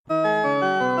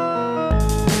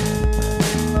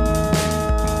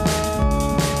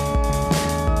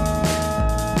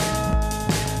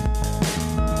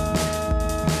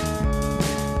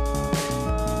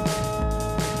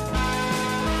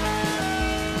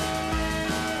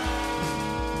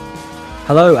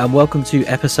Hello and welcome to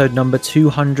episode number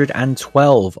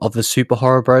 212 of the Super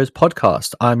Horror Bros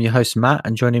podcast. I'm your host Matt,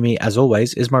 and joining me as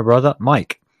always is my brother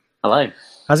Mike. Hello.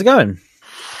 How's it going?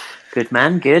 Good,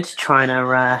 man. Good. Trying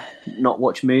to not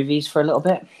watch movies for a little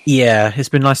bit. Yeah, it's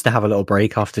been nice to have a little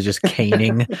break after just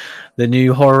caning the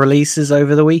new horror releases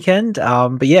over the weekend.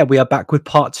 But yeah, we are back with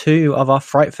part 2 of our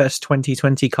Fright Fest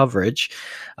 2020 coverage.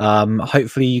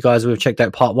 Hopefully you guys will have checked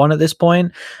out part 1 at this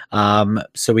point.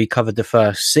 So we covered the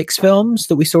first 6 films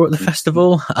that we saw at the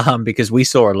festival, because we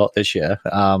saw a lot this year.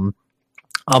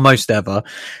 Our most ever,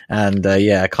 and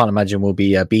I can't imagine we'll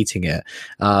be beating it.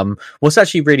 What's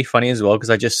actually really funny as well,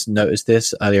 because I just noticed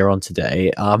this earlier on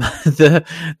today,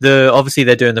 the obviously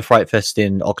they're doing the Fright Fest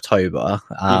in October,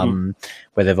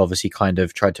 where they've obviously kind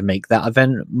of tried to make that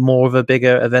event more of a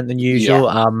bigger event than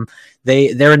usual.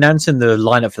 They're announcing the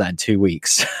lineup for that in 2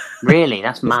 weeks. Really?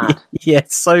 That's mad. Yeah,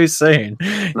 it's so soon.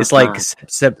 It's like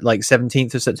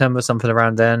 17th of September, something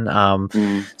around then.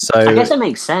 So I guess it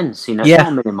makes sense. It's not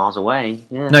a million miles away.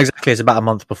 Yeah. No, exactly. It's about a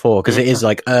month before, because it is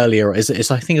like earlier. It's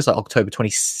I think it's like October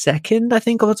 22nd. I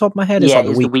think off the top of my head, it's like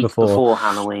the week before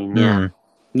Halloween. Yeah.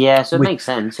 Yeah, so it makes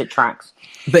sense. It tracks.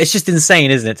 But it's just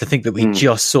insane, isn't it, to think that we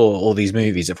just saw all these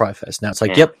movies at Fright Fest. Now it's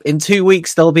like, yep, in 2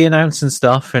 weeks they'll be announcing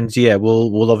stuff, and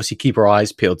we'll obviously keep our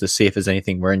eyes peeled to see if there's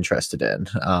anything we're interested in.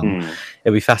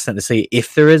 It'll be fascinating to see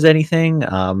if there is anything.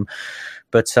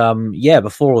 But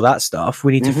before all that stuff,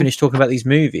 we need to finish talking about these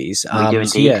movies.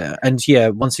 Once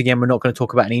again, we're not going to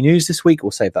talk about any news this week.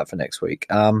 We'll save that for next week.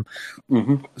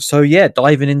 So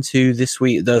diving into this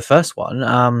week, the first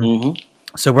one.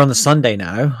 So we're on the Sunday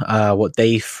now.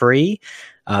 Day 3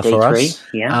 for us?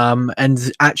 Yeah.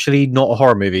 And actually not a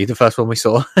horror movie, the first one we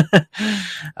saw,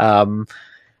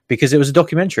 because it was a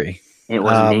documentary. It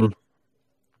was indeed.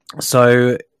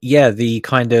 So the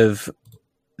kind of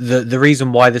the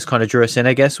reason why this kind of drew us in,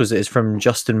 I guess, was it's from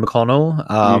Justin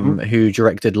McConnell, who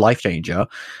directed Life Changer.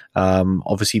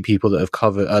 Obviously, people that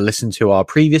have listened to our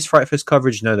previous Fright Fest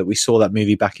coverage know that we saw that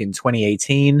movie back in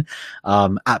 2018.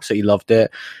 Absolutely loved it.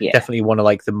 Yeah. Definitely one of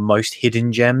like the most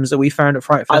hidden gems that we found at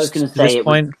Fright Fest. I was going to say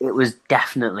it was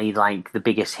definitely like the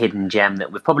biggest hidden gem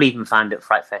that we've probably even found at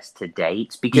Fright Fest to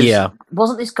date. Because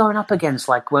wasn't this going up against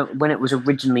like when it was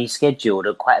originally scheduled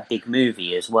quite a big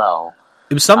movie as well?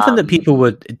 It was something that people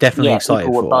were definitely excited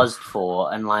for. People were buzzed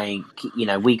for, and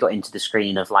we got into the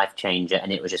screening of Life Changer,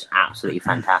 and it was just absolutely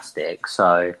fantastic.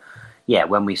 So,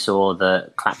 when we saw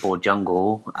the Clapboard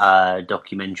Jungle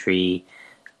documentary,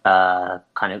 kind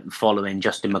of following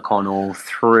Justin McConnell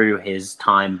through his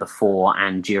time before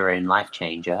and during Life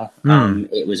Changer,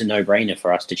 it was a no-brainer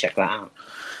for us to check that out.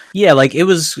 Yeah, like it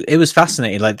was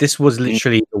fascinating. Like this was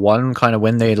literally the one kind of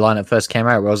when the lineup first came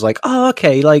out where I was like, oh,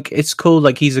 okay, like it's cool.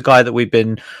 Like he's a guy that we've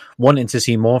been wanting to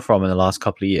see more from in the last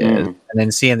couple of years. And then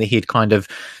seeing that he'd kind of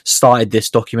started this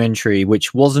documentary,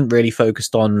 which wasn't really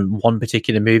focused on one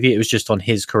particular movie. It was just on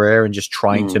his career and just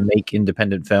trying to make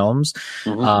independent films.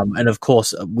 And of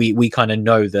course, we kind of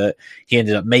know that he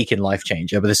ended up making Life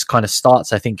Changer, but this kind of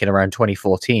starts, I think, in around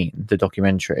 2014, the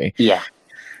documentary. Yeah.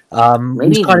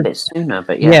 Maybe even a bit sooner,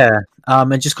 but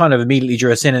and just kind of immediately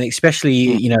drew us in, and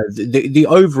especially the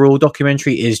overall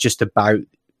documentary is just about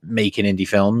making indie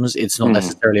films. It's not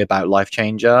necessarily about Life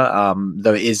Changer,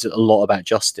 though it is a lot about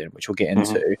Justin, which we'll get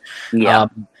into.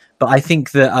 But I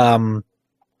think that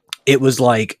it was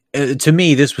like, to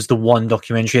me, this was the one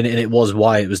documentary, and it was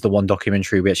why it was the one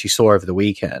documentary we actually saw over the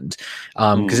weekend.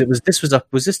 Because was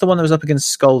this the one that was up against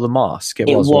Skull the Mask? It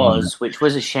was, which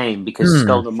was a shame because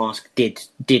Skull the Mask did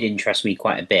interest me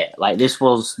quite a bit. Like this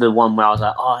was the one where I was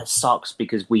like, oh, it sucks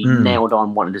because we nailed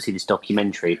on wanting to see this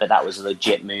documentary, but that was a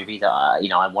legit movie that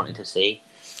I wanted to see.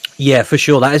 Yeah, for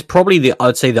sure. That is probably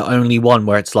I'd say the only one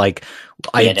where it's like,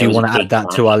 I do want to add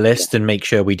that to our list and make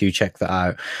sure we do check that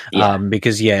out.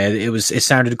 Because it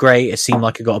sounded great. It seemed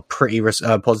like it got a pretty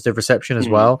positive reception as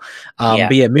well.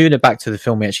 But moving it back to the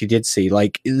film we actually did see,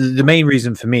 like the main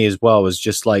reason for me as well was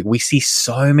just like, we see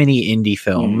so many indie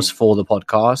films for the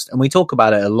podcast, and we talk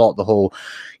about it a lot, the whole,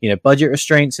 budget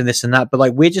restraints and this and that, but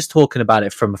like, we're just talking about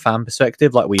it from a fan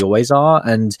perspective, like we always are.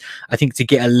 And I think to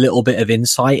get a little bit of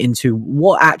insight into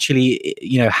what actually,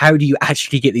 how do you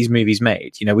actually get these movies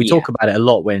made? We talk about it a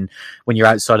lot when you're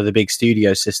outside of the big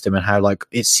studio system, and how like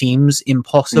it seems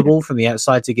impossible from the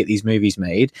outside to get these movies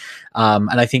made.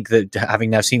 And I think that having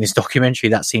now seen this documentary,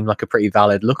 that seemed like a pretty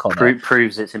valid look on it.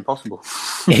 Proves it's impossible.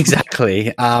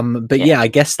 Exactly. But I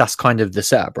guess that's kind of the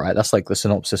setup, right? That's like the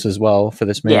synopsis as well for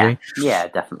this movie. Yeah,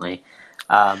 definitely.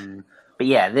 But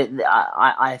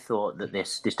I thought that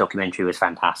this documentary was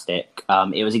fantastic.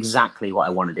 It was exactly what I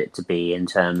wanted it to be in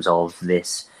terms of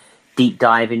this deep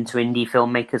dive into indie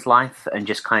filmmakers' life, and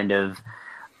just kind of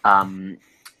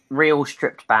real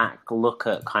stripped back look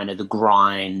at kind of the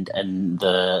grind and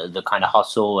the kind of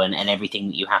hustle and everything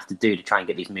that you have to do to try and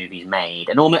get these movies made,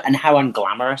 and how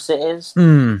unglamorous it is.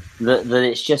 That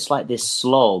it's just like this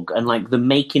slog, and like the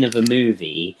making of a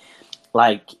movie,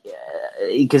 like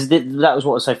because that was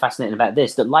what was so fascinating about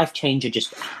this, that Life Changer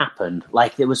just happened.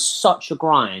 Like there was such a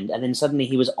grind, and then suddenly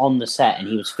he was on the set and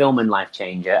he was filming Life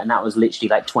Changer, and that was literally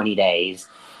like 20 days,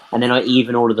 and then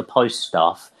even all of the post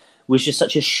stuff was just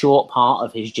such a short part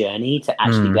of his journey to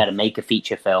actually be able to make a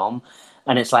feature film.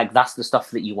 And it's like, that's the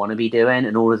stuff that you want to be doing.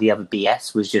 And all of the other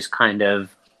BS was just kind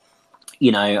of,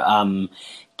 getting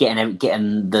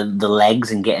the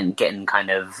legs and getting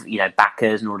kind of,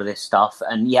 backers and all of this stuff.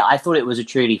 And yeah, I thought it was a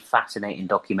truly fascinating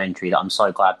documentary that I'm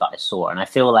so glad that I saw. And I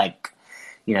feel like,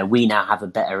 we now have a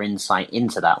better insight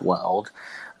into that world.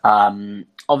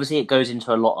 Obviously, it goes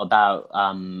into a lot about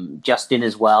Justin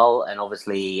as well, and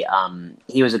obviously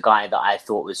he was a guy that I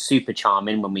thought was super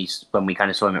charming when we kind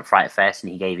of saw him at Fright Fest,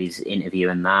 and he gave his interview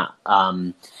and that.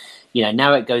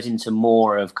 Now it goes into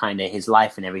more of kind of his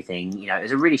life and everything.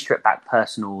 It's a really stripped back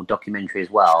personal documentary as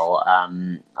well.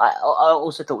 I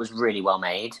also thought it was really well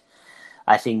made.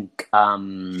 I think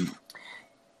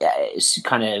it's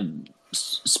kind of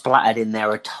splattered in there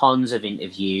are tons of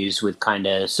interviews with kind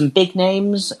of some big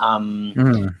names.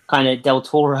 Kind of Del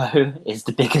Toro is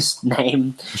the biggest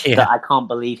name. That I can't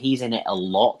believe he's in it a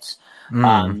lot.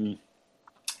 So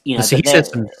he said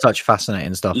some such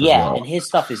fascinating stuff as well. And his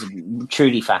stuff is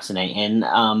truly fascinating.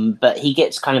 But he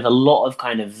gets kind of a lot of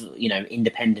kind of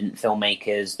independent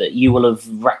filmmakers that you will have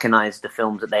recognized the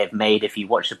films that they have made if you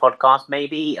watch the podcast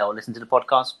maybe or listen to the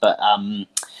podcast, but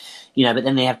but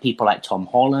then they have people like Tom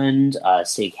Holland,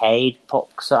 Sig Haig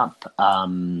pops up.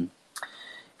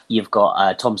 You've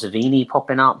got Tom Savini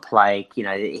popping up. Like,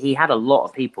 he had a lot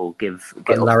of people give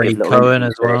Larry Cohen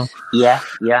as well. Yeah.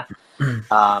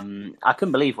 I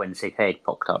couldn't believe when Sig Haig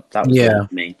popped up. That was good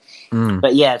for me.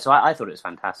 But yeah, so I thought it was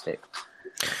fantastic.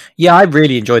 Yeah, I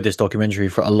really enjoyed this documentary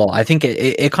for a lot. I think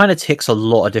it kind of ticks a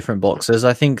lot of different boxes.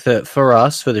 I think that for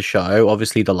us, for the show,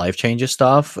 obviously the Life Changer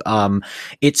stuff,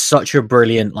 it's such a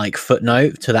brilliant like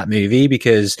footnote to that movie,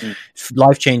 because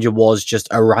Life Changer was just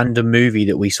a random movie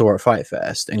that we saw at Fright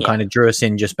Fest and kind of drew us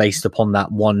in just based upon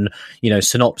that one,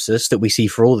 synopsis that we see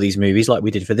for all these movies, like we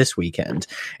did for this weekend.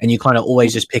 And you kind of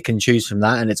always just pick and choose from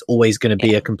that, and it's always going to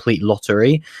be a complete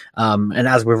lottery. And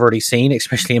as we've already seen,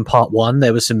 especially in part one,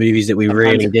 there were some movies that we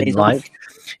really didn't like.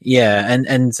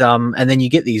 And then you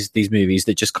get these movies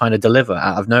that just kind of deliver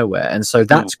out of nowhere, and so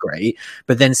that's great.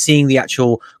 But then seeing the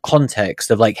actual context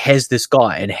of like, here's this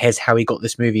guy and here's how he got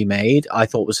this movie made, I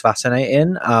thought was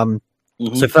fascinating.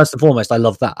 So first and foremost, I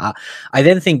love that. I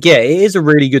then think, it is a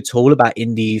really good tool about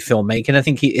indie filmmaking. I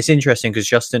think it's interesting because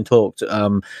Justin talked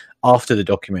after the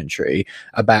documentary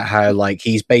about how like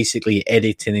he's basically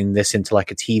editing this into like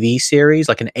a TV series,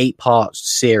 like an 8-part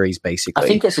series, basically. I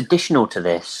think it's additional to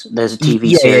this. There's a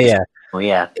TV series.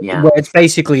 Yeah. Where it's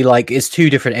basically like it's two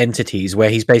different entities, where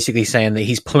he's basically saying that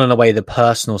he's pulling away the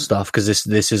personal stuff because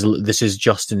this is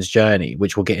Justin's journey,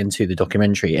 which we'll get into the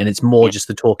documentary, and it's more just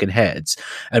the talking heads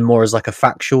and more as like a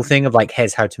factual thing of like,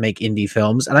 here's how to make indie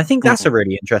films. And I think that's a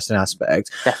really interesting aspect.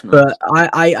 Definitely. But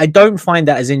I don't find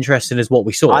that as interesting as what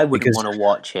we saw. I would want to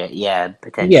watch it,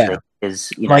 potentially. Yeah.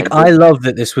 Is, I love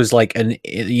that this was like an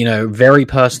very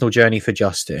personal journey for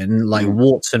Justin, like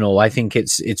warts and all. I think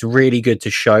it's really good to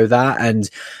show that, and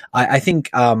I think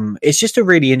it's just a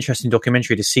really interesting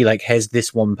documentary to see like, here's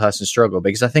this one person struggle,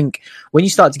 because I think when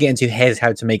you start to get into here's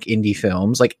how to make indie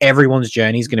films, like everyone's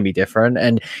journey is going to be different,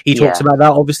 and he talks about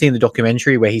that obviously in the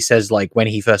documentary, where he says like when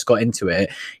he first got into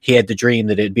it, he had the dream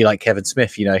that it'd be like Kevin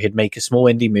Smith, he'd make a small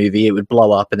indie movie, it would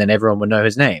blow up, and then everyone would know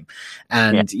his name,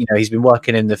 and he's been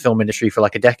working in the film industry for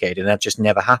like a decade, and that just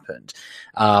never happened.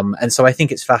 And so I think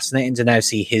it's fascinating to now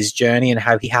see his journey and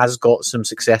how he has got some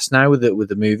success now with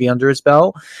the movie under his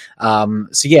belt. I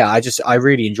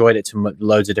really enjoyed it to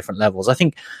loads of different levels. I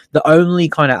think the only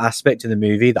kind of aspect of the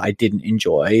movie that I didn't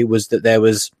enjoy was that there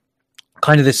was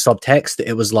kind of this subtext that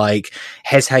it was like,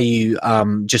 here's how you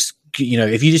just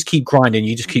if you just keep grinding,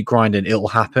 it'll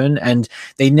happen. And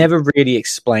they never really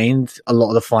explained a lot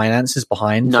of the finances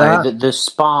behind that. No, the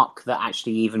spark that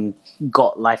actually even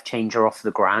got Life Changer off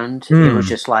the ground, it was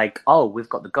just like, oh, we've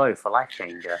got the go for Life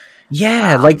Changer.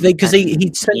 Yeah, because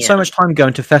he spent so much time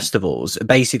going to festivals,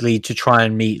 basically to try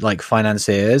and meet like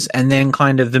financiers, and then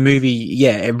kind of the movie,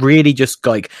 it really just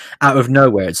like out of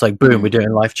nowhere, it's like boom, we're doing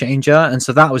Life Changer, and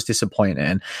so that was disappointing.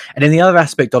 And then the other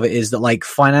aspect of it is that like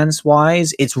finance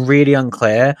wise, it's really really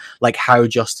unclear like how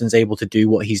Justin's able to do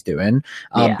what he's doing,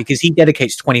 because he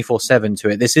dedicates 24/7 to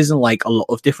it. This isn't like a lot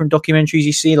of different documentaries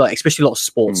you see, like especially a lot of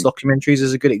sports documentaries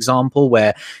is a good example,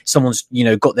 where someone's, you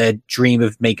know, got their dream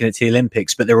of making it to the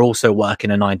Olympics, but they're also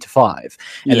working a 9 to 5,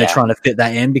 and they're trying to fit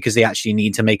that in because they actually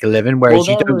need to make a living. Whereas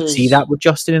you don't see that with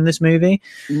Justin in this movie.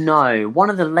 No, one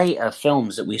of the later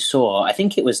films that we saw, I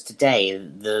think it was today,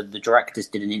 the directors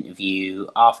did an interview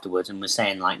afterwards and was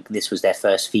saying like this was their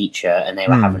first feature and they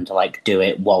were having to like do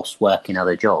it whilst working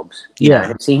other jobs. You know,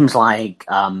 it seems like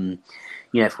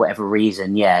you know, for whatever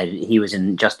reason,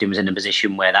 Justin was in a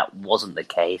position where that wasn't the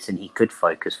case and he could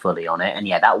focus fully on it. And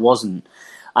that wasn't,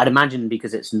 I'd imagine,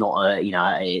 because it's not a, you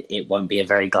know, it won't be a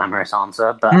very glamorous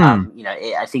answer, but you know,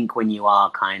 I think when you are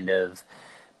kind of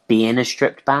being as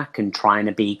stripped back and trying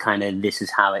to be kind of, this is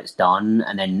how it's done,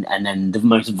 and then the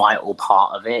most vital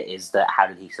part of it is that how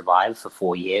did he survive for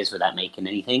 4 years without making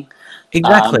anything?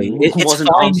 Exactly. It wasn't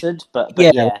fine. answered, but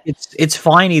it's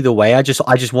fine either way. I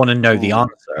just want to know the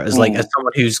answer as like as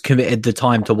someone who's committed the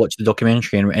time to watch the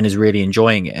documentary and is really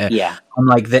enjoying it. I'm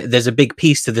like, there's a big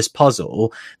piece to this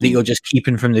puzzle that you're just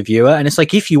keeping from the viewer, and it's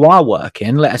like, if you are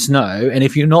working, let us know, and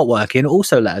if you're not working,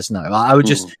 also let us know. I would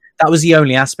just. That was the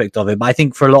only aspect of it, but I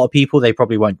think for a lot of people, they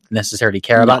probably won't necessarily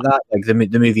care about that. Like the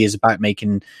movie is about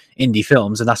making indie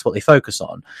films, and that's what they focus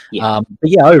on. But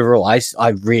overall, I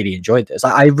really enjoyed this.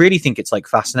 I really think it's like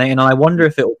fascinating, and I wonder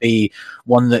if it will be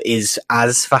one that is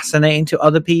as fascinating to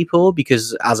other people,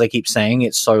 because as I keep saying,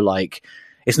 it's so like,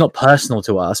 it's not personal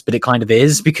to us, but it kind of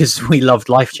is, because we loved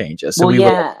Life Changer. So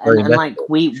and like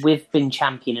we've been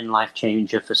championing Life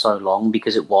Changer for so long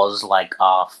because it was like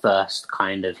our first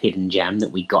kind of hidden gem that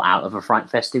we got out of a Fright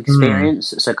Fest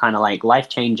experience. So kind of like Life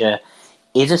Changer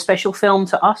is a special film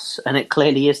to us, and it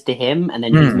clearly is to him. And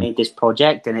then he's made this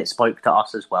project, and it spoke to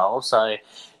us as well. So,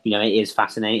 you know, it is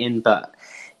fascinating. But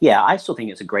yeah, I still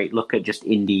think it's a great look at just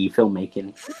indie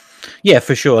filmmaking. Yeah,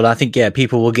 for sure. And I think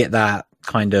people will get that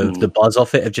kind of the buzz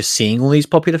off it of just seeing all these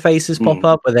popular faces pop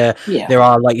up, but there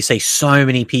are, like you say, so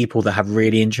many people that have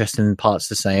really interesting parts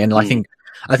to say, and I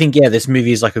think this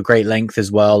movie is like a great length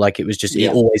as well. Like it was just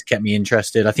it always kept me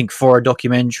interested. I think for a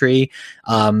documentary,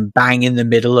 bang in the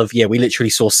middle of we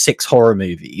literally saw 6 horror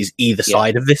movies either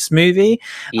side of this movie.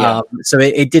 So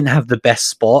it didn't have the best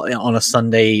spot on a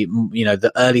Sunday, you know,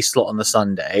 the early slot on the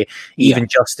Sunday. Even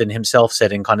Justin himself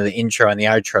said in kind of the intro and the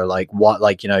outro, like what,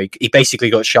 like, you know, he basically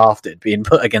got shafted being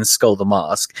put against Skull the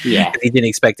Mask. He didn't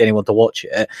expect anyone to watch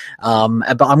it.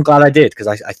 But I'm glad I did, because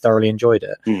I thoroughly enjoyed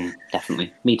it.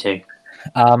 Definitely, me too.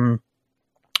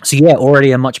 So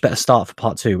already a much better start for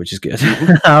part 2, which is good.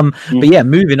 But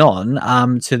moving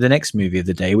on to the next movie of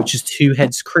the day, which is Two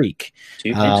Heads Creek.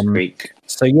 Two Heads Creek.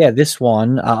 So this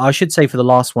one, I should say for the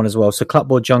last one as well. So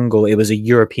Clapboard Jungle, it was a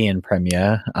European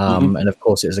premiere, and of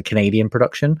course it was a Canadian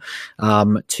production.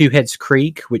 Two Heads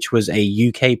Creek, which was a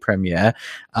UK premiere,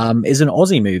 is an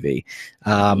Aussie movie,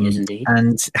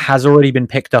 and has already been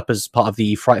picked up as part of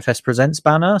the Fright Fest Presents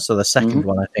banner. So the second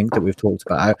one, I think, that we've talked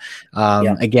about.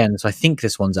 Again, so I think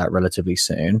this one's out relatively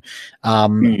soon.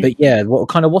 But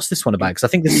what's this one about? Because I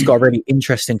think this has got a really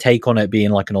interesting take on it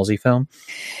being like an Aussie film.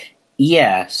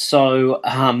 Yeah, so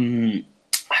I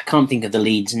can't think of the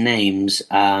leads' names,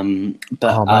 but I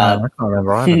can't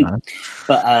remember either.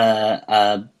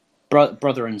 Man. But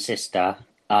brother and sister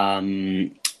are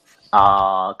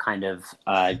kind of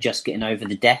just getting over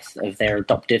the death of their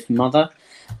adoptive mother,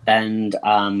 and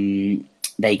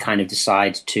they kind of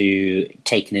decide to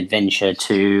take an adventure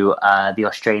to the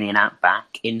Australian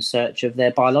outback in search of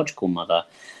their biological mother,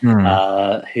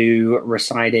 who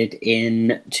resided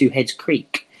in Two Heads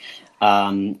Creek.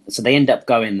 So they end up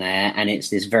going there, and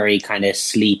it's this very kind of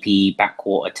sleepy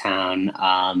backwater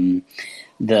town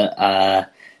that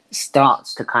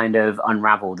starts to kind of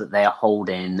unravel that they are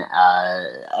holding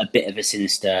a bit of a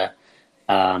sinister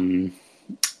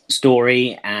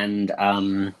story, and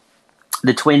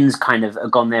the twins kind of are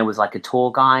gone there with like a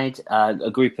tour guide,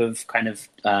 a group of kind of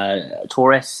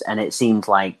tourists, and it seems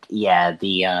like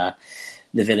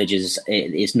the villagers,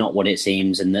 it's not what it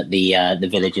seems, and that the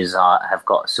villagers have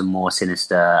got some more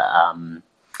sinister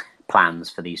plans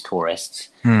for these tourists.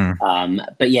 But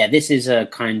this is a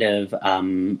kind of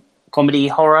comedy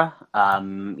horror.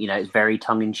 You know, it's very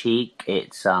tongue in cheek.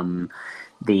 It's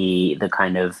the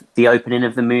kind of the opening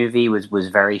of the movie was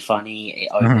very funny. It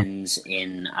opens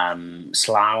in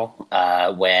Slough,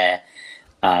 where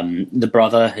the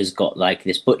brother has got like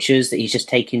this butcher's that he's just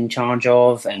taken charge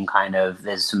of, and kind of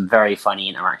there's some very funny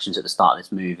interactions at the start of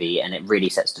this movie, and it really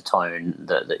sets the tone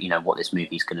that you know what this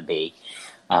movie's going to be.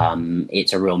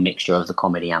 It's a real mixture of the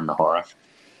comedy and the horror.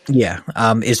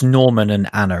 It's Norman and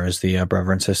Anna as the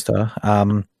brother and sister.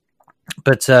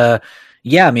 But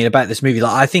yeah, I mean, about this movie,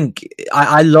 like, I think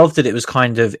I love that it was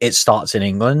kind of, it starts in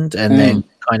England and then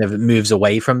kind of moves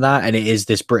away from that, and it is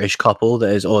this British couple that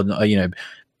is, or you know,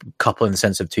 couple in the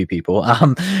sense of two people,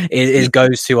 it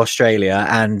goes to Australia,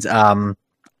 and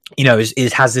you know,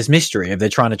 it has this mystery of they're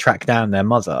trying to track down their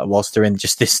mother whilst they're in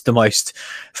just the most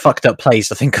fucked up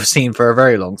place I think I've seen for a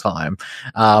very long time.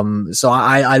 So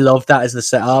I love that as the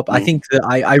setup. I think that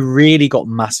I really got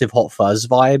massive Hot Fuzz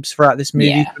vibes throughout this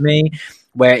movie for me,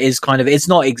 where it is kind of, it's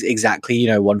not exactly, you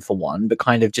know, one for one, but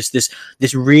kind of just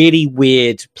this really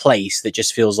weird place that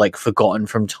just feels like forgotten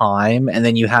from time. And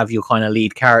then you have your kind of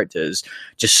lead characters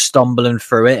just stumbling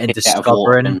through it and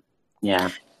discovering.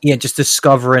 Just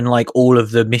discovering like all of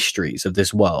the mysteries of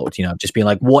this world, you know, just being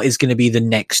like, what is going to be the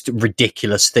next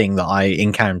ridiculous thing that I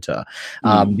encounter?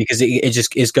 Because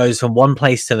it goes from one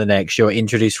place to the next. You're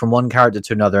introduced from one character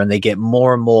to another, and they get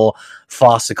more and more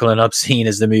farcical and obscene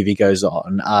as the movie goes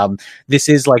on. This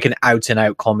is like an out and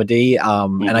out comedy.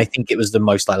 And I think it was the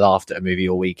most I laughed at a movie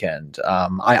all weekend.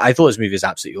 I thought this movie was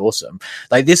absolutely awesome.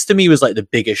 Like, this to me was like the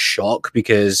biggest shock,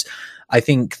 because I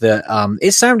think that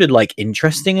it sounded like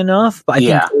interesting enough, but I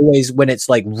think always when it's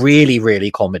like really,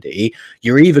 really comedy,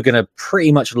 you're either going to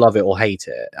pretty much love it or hate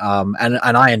it.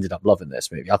 And I ended up loving this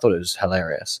movie. I thought it was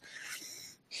hilarious.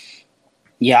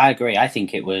 Yeah, I agree. I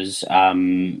think it was,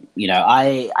 you know,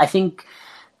 I think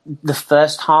the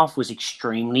first half was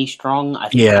extremely strong. I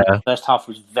think the first half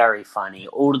was very funny.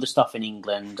 All of the stuff in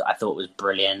England I thought was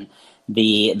brilliant.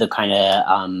 The kind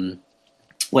of...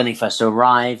 when they first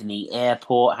arrive in the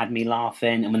airport had me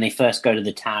laughing, and when they first go to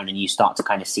the town and you start to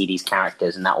kind of see these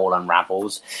characters and that all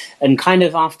unravels, and kind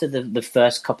of after the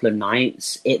first couple of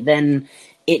nights, it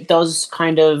does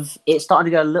kind of, it started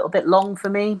to go a little bit long for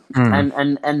me,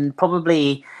 and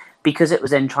probably because it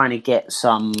was then trying to get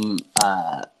some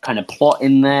kind of plot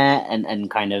in there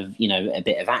and kind of, you know, a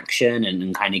bit of action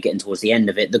and kind of getting towards the end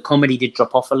of it, the comedy did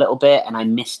drop off a little bit and I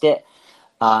missed it.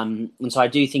 And so I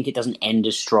do think it doesn't end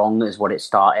as strong as what it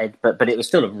started, but it was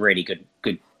still a really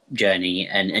good journey.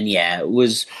 And yeah, it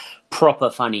was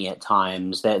proper funny at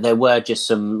times. There were just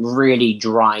some really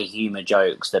dry humor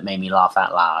jokes that made me laugh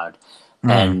out loud.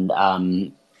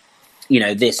 And, you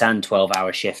know, this and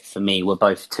 12-Hour Shift for me were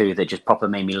both two that just proper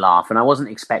made me laugh. And I wasn't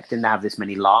expecting to have this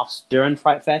many laughs during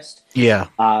Fright Fest. Yeah.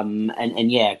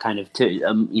 And yeah, kind of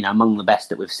two, you know, among the best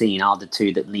that we've seen are the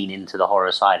two that lean into the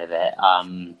horror side of it.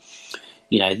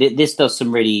 You know, this does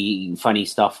some really funny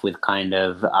stuff with kind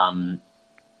of,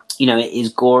 you know, it is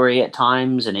gory at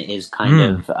times, and it is kind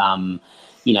of,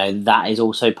 you know, that is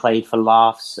also played for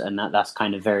laughs, and that's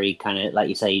kind of very kind of, like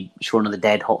you say, Shaun of the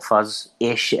Dead, Hot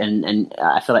Fuzz-ish, and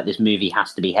I feel like this movie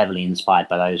has to be heavily inspired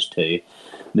by those two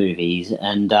movies.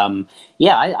 And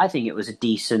yeah, I think it was a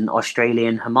decent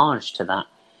Australian homage to that.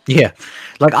 Yeah,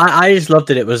 like I just loved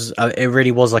it. It was it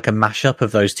really was like a mashup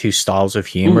of those two styles of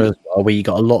humor as well, where you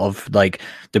got a lot of like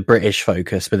the British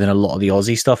focus, but then a lot of the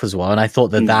Aussie stuff as well. And I thought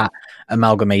that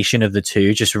amalgamation of the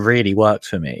two just really worked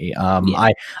for me.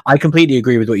 I completely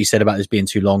agree with what you said about this being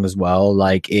too long as well.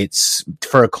 Like, it's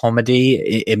for a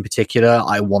comedy in particular,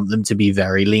 I want them to be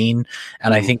very lean,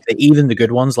 and I think that even the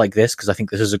good ones like this, because I think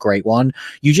this is a great one,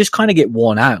 you just kind of get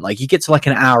worn out. Like, you get to like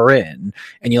an hour in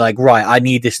and you're like, right, I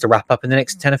need this to wrap up in the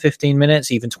next 10 or 15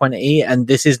 minutes, even 20, and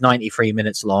this is 93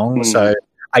 minutes long. So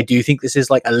I do think this is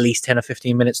like at least 10 or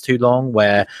 15 minutes too long,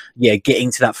 where, yeah,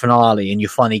 getting to that finale and you're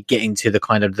finally getting to the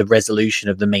kind of the resolution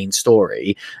of the main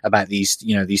story about these,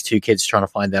 you know, these two kids trying to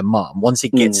find their mom. Once it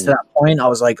gets to that point, I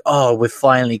was like, oh, we've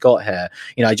finally got here.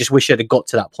 You know, I just wish I'd have got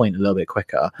to that point a little bit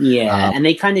quicker. Yeah, and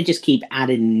they kind of just keep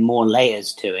adding more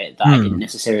layers to it that I didn't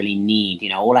necessarily need. You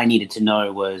know, all I needed to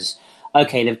know was,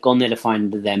 okay, they've gone there to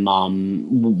find their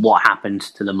mum. What happened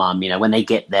to the mum? You know, when they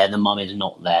get there, the mum is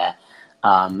not there.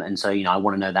 And so, you know, I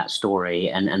want to know that story,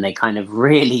 and they kind of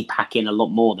really pack in a lot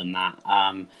more than that.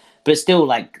 But still,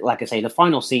 like I say, the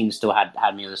final scene still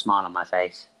had me with a smile on my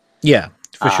face. Yeah,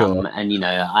 for sure. And, you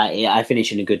know, I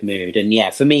finished in a good mood. And yeah,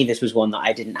 for me, this was one that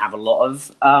I didn't have a lot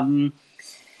of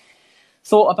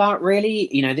thought about, really.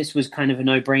 You know, this was kind of a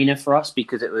no-brainer for us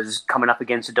because it was coming up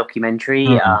against a documentary.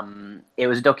 It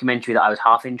was a documentary that I was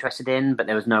half interested in, but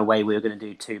there was no way we were going to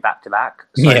do two back-to-back.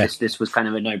 So this was kind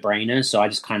of a no-brainer. So I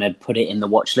just kind of put it in the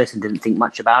watch list and didn't think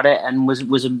much about it, and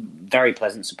was a very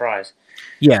pleasant surprise.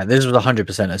 Yeah, this was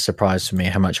 100% a surprise for me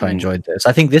how much I enjoyed this.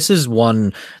 I think this is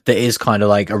one that is kind of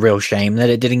like a real shame that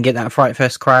it didn't get that Fright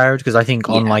Fest crowd, because I think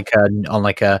on like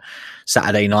a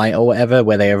Saturday night or whatever,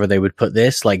 wherever they would put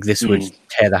this, like this would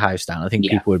tear the house down. I think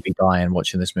people would be dying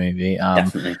watching this movie.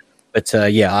 Definitely. But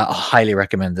yeah, I highly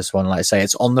recommend this one. Like I say,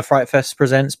 it's on the Fright Fest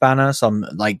Presents banner. So I'm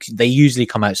like, they usually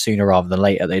come out sooner rather than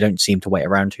later. They don't seem to wait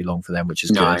around too long for them, which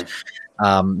is good.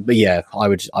 But yeah, I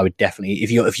would definitely,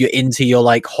 if you're into your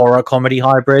like horror comedy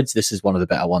hybrids, this is one of the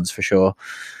better ones for sure.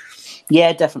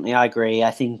 Yeah, definitely, I agree.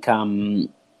 I think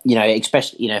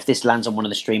especially if this lands on one of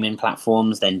the streaming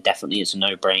platforms, then definitely it's a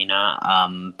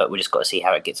no-brainer. But we just got to see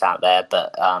how it gets out there.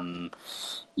 But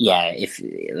yeah, if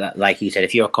like you said,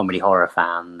 if you're a comedy horror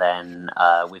fan, then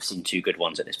we've seen 2 good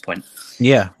ones at this point.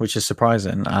 Yeah, which is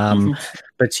surprising.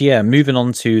 But yeah, moving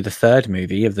on to the third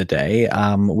movie of the day,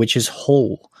 which is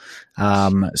Hull.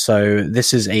 So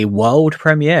this is a world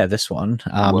premiere, this one.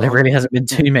 There really hasn't been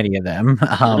too many of them.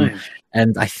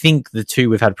 And I think the 2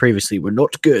 we've had previously were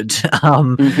not good.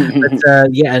 But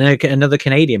yeah, another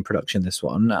Canadian production, this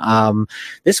one.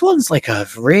 This one's like a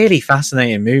really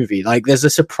fascinating movie. Like there's a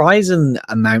surprising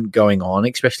amount going on,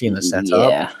 especially in the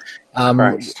setup. Yeah.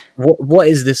 What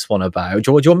is this one about?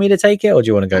 Do you want me to take it, or do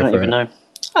you want to go for it? No,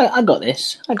 I got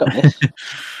this.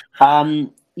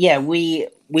 Yeah, we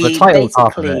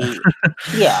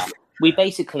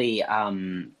basically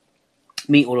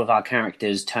meet all of our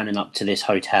characters turning up to this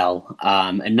hotel,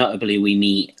 and notably we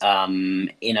meet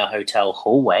in a hotel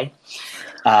hallway.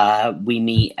 We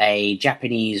meet a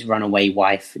Japanese runaway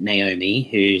wife, Naomi,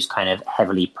 who's kind of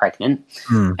heavily pregnant,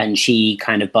 and she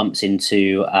kind of bumps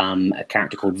into a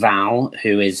character called Val,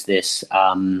 who is this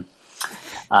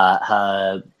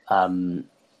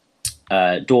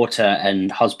her daughter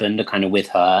and husband are kind of with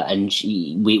her, and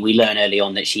we learn early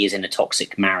on that she is in a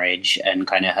toxic marriage, and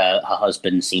kind of her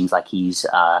husband seems like he's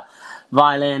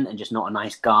violent and just not a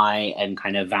nice guy, and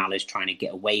kind of Val is trying to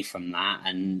get away from that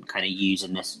and kind of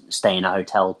using this stay in a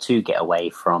hotel to get away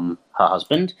from her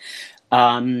husband.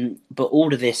 But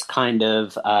all of this kind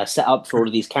of set up for all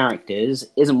of these characters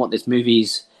isn't what this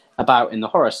movie's about in the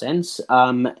horror sense.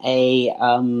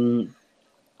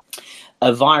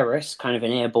 A virus, kind of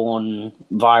an airborne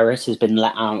virus, has been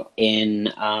let out in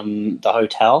the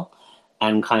hotel,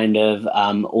 and kind of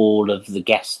all of the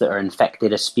guests that are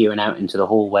infected are spewing out into the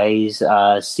hallways,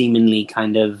 seemingly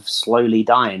kind of slowly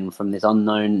dying from this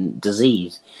unknown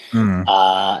disease.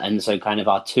 And so kind of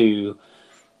our 2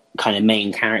 kind of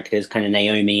main characters, kind of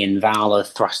Naomi and Val, are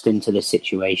thrust into this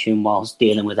situation whilst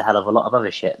dealing with a hell of a lot of other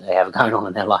shit they have going on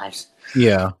in their lives.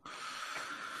 Yeah.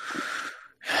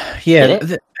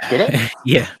 Did it?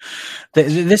 Yeah.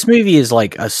 This movie is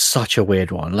like such a weird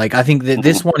one. Like I think that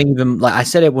this one, even like I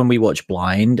said it when we watched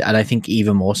Blind, and I think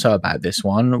even more so about this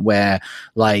one, where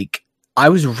like I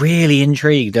was really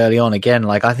intrigued early on. Again,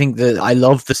 like I think that I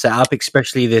love the setup,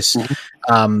 especially this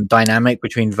dynamic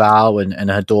between Val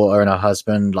and her daughter and her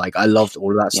husband. Like I loved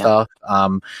all of that stuff.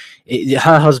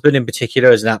 Her husband in particular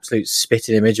is an absolute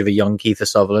spitting image of a young Kiefer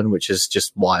Sutherland, which is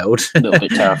just wild. A little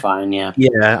bit terrifying, yeah.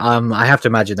 I have to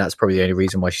imagine that's probably the only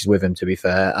reason why she's with him, to be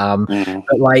fair.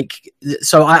 But like,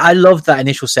 so I love that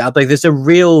initial setup. Like there's a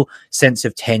real sense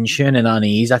of tension and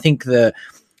unease. I think that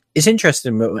it's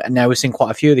interesting. Now we're seeing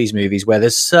quite a few of these movies where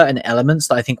there's certain elements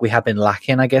that I think we have been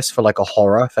lacking, I guess, for like a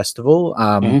horror festival.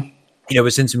 We're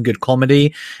seeing some good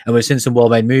comedy and we're seeing some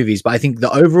well-made movies, but I think the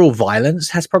overall violence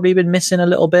has probably been missing a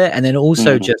little bit. And then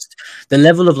also just the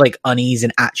level of like unease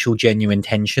and actual genuine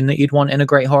tension that you'd want in a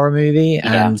great horror movie.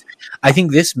 And I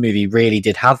think this movie really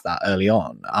did have that early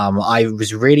on. I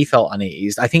was really felt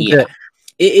uneased. I think that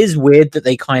it is weird that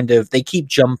they keep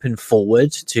jumping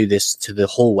forward to the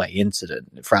hallway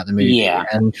incident throughout the movie,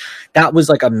 and that was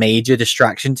like a major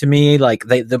distraction to me. Like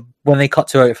when they cut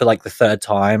to it for like the 3rd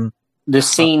time, those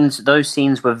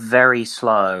scenes were very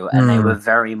slow, and they were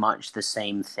very much the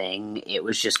same thing. It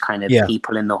was just kind of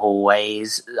people in the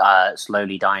hallways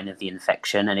slowly dying of the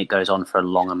infection, and it goes on for a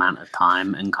long amount of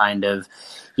time, and kind of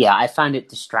I found it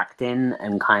distracting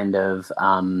and kind of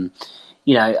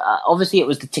obviously it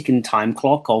was the ticking time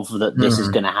clock of that this is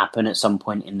going to happen at some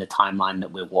point in the timeline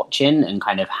that we're watching, and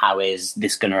kind of how is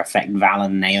this going to affect Val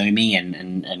and Naomi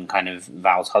and kind of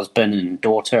Val's husband and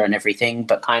daughter and everything.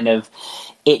 But kind of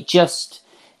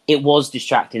it was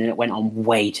distracting, and it went on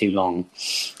way too long.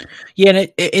 Yeah,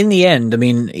 and in the end, I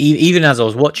mean, even as I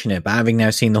was watching it, but having now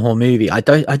seen the whole movie, I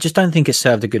just don't think it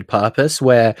served a good purpose.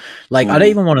 Where, like, I don't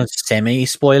even want to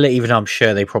semi-spoil it, even though I'm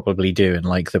sure they probably do in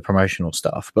like the promotional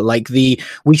stuff. But like we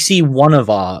see one of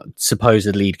our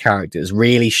supposed lead characters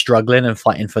really struggling and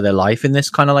fighting for their life in this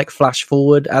kind of like flash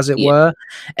forward, as it were,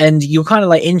 and you're kind of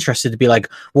like interested to be like,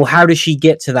 well, how does she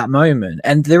get to that moment?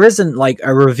 And there isn't like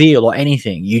a reveal or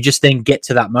anything. You just then get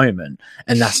to that moment. moment,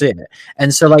 and that's it.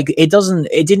 And so like it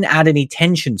didn't add any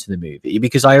tension to the movie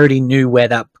because I already knew where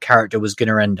that character was going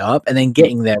to end up, and then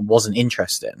getting there wasn't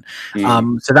interesting.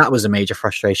 So that was a major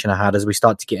frustration I had as we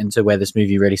start to get into where this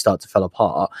movie really started to fall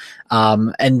apart.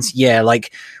 And yeah,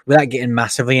 like without getting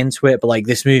massively into it, but like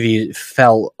this movie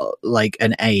felt like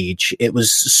an age. It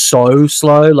was so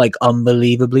slow, like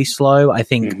unbelievably slow. I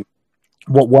think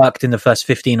what worked in the first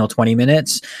 15 or 20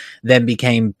 minutes then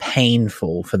became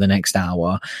painful for the next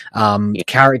hour.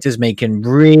 Characters making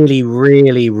really,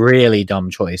 really, really dumb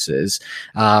choices.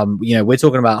 We're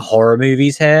talking about horror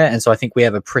movies here, and so I think we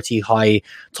have a pretty high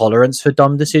tolerance for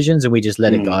dumb decisions, and we just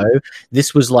let it go.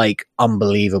 This was like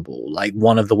unbelievable, like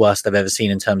one of the worst I've ever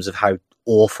seen in terms of how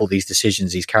awful these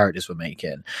decisions these characters were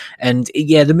making. And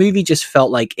yeah, the movie just felt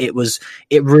like it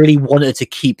really wanted to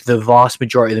keep the vast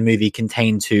majority of the movie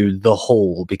contained to the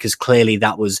whole, because clearly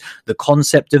that was the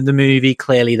concept of the movie,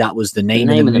 clearly that was the name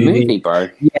of the movie, bro.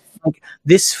 Yeah, like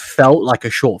this felt like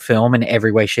a short film in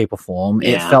every way, shape, or form.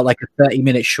 It felt like a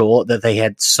 30-minute short that they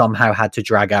had somehow had to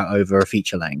drag out over a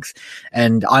feature length.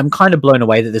 And I'm kind of blown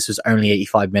away that this was only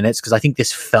 85 minutes, because I think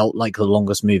this felt like the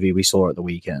longest movie we saw at the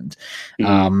weekend.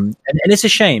 And it's a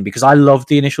shame, because I loved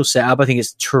the initial setup. I think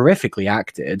it's terrifically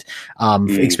acted,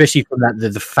 especially from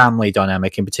the family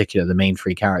dynamic in particular, the main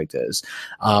three characters.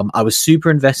 I was super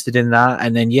invested in that.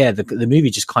 And then, yeah, the movie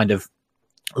just kind of,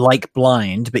 like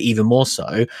Blind, but even more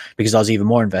so because I was even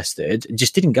more invested,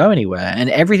 just didn't go anywhere. And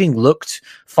everything looked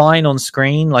fine on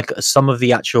screen. Like some of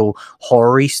the actual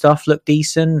horror-y stuff looked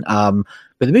decent. But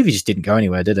the movie just didn't go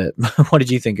anywhere, did it? What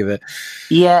did you think of it?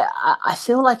 Yeah, I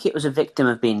feel like it was a victim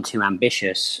of being too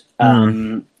ambitious.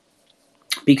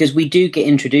 Because we do get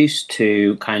introduced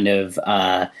to kind of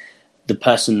the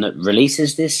person that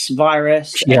releases this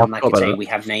virus. Yeah, and like I say, we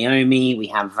have Naomi, we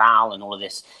have Val, and all of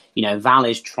this. You know, Val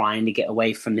is trying to get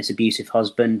away from this abusive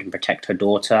husband and protect her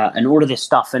daughter and all of this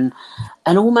stuff. And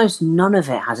almost none of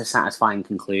it has a satisfying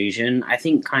conclusion. I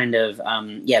think kind of,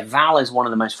 Val is one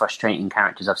of the most frustrating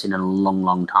characters I've seen in a long,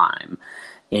 long time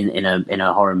in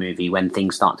a horror movie when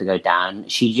things start to go down.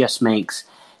 She just makes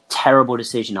terrible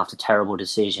decision after terrible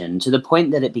decision to the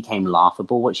point that it became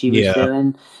laughable what she was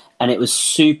doing. And it was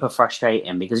super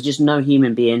frustrating because just no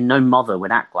human being, no mother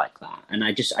would act like that. And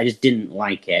I just didn't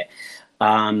like it.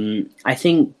 I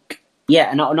think,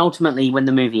 and ultimately when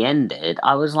the movie ended,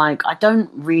 I was like, I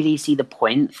don't really see the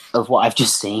point of what I've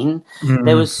just seen.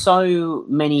 There was so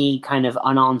many kind of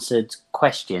unanswered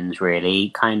questions, really,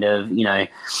 kind of,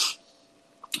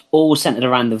 all centered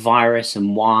around the virus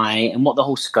and why, and what the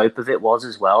whole scope of it was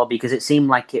as well, because it seemed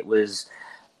like it was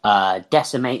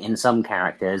decimating some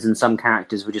characters and some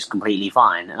characters were just completely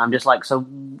fine. And I'm just like, so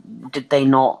did they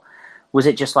not... Was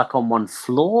it just like on one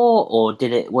floor, or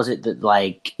was it that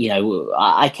like,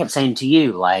 I kept saying to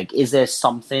you, like, is there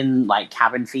something like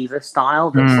cabin fever style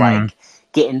that's like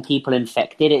getting people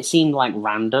infected? It seemed like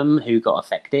random who got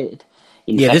affected.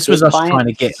 Yeah, this was us trying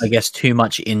to get, I guess, too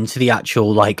much into the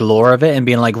actual like lore of it and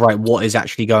being like, right, what is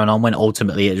actually going on, when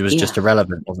ultimately it was just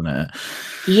irrelevant, wasn't it?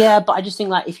 Yeah, but I just think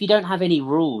like if you don't have any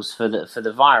rules for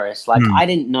the virus, like I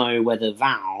didn't know whether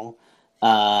Val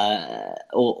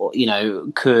or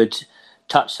could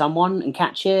touch someone and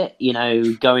catch it,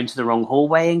 go into the wrong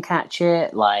hallway and catch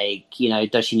it, like,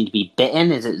 does she need to be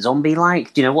bitten? Is it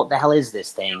zombie-like? What the hell is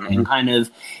this thing? And kind of,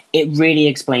 it really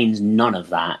explains none of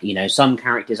that. Some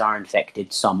characters are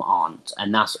infected, some aren't,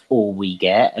 and that's all we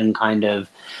get. And kind of,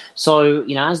 so,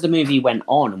 as the movie went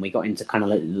on and we got into kind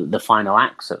of the final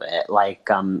acts of it, like,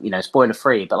 spoiler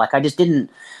free, but like, I didn't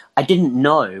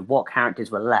know what characters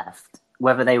were left,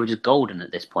 whether they were just golden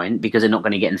at this point because they're not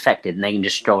going to get infected and they can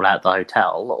just stroll out the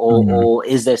hotel, or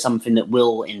is there something that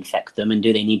will infect them and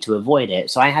do they need to avoid it?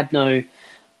 So I had no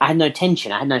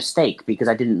tension, I had no stake because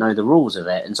I didn't know the rules of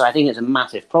it. And so I think it's a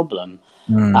massive problem.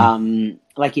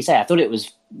 Like you say, I thought it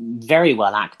was very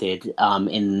well acted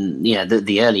in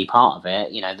the early part of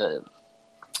it,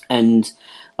 and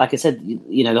like I said,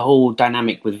 the whole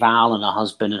dynamic with Val and her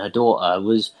husband and her daughter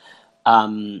was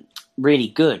really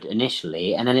good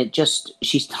initially, and then they just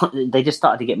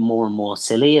started to get more and more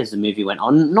silly as the movie went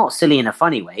on. Not silly in a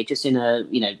funny way, just in a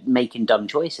making dumb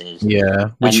choices.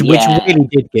 Which really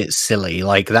did get silly.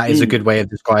 Like that is a good way of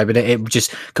describing it. It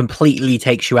just completely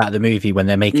takes you out of the movie when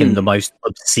they're making the most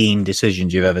obscene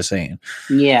decisions you've ever seen.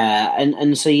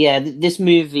 And so this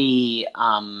movie,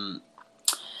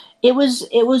 it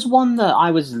was one that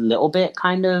I was a little bit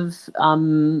kind of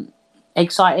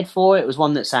excited for. It was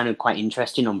one that sounded quite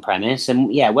interesting on premise, and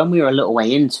when we were a little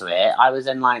way into it, I was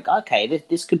then like, okay,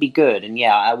 this could be good. And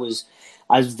I was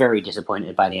very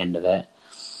disappointed by the end of it.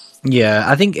 Yeah,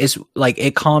 I think it's like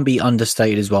it can't be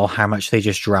understated as well how much they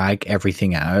just drag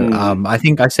everything out. I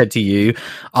think I said to you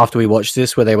after we watched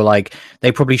this where they were like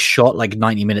they probably shot like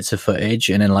 90 minutes of footage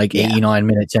and then like 89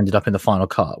 minutes ended up in the final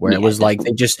cut where it was like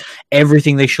they just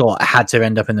everything they shot had to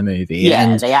end up in the movie. Yeah,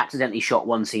 and they accidentally shot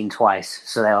one scene twice,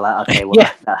 so they were like, okay,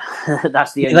 well,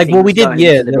 that's the only like thing well we did we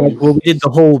did the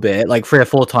whole bit like 3 or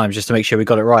 4 times just to make sure we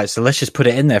got it right. So let's just put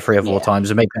it in there 3 or 4 times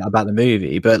and make it about the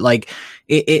movie. But like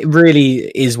it really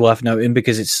is worth noting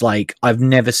because it's like I've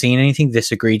never seen anything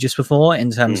this egregious before in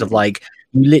terms of like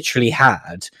you literally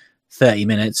had 30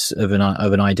 minutes of an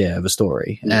idea of a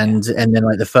story and then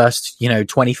like the first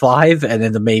 25 and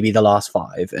then maybe the last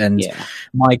 5 and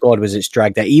my god was it's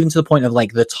dragged out even to the point of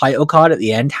like the title card at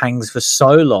the end hangs for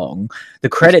so long. The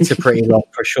credits are pretty long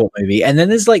for a short movie and then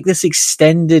there's like this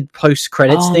extended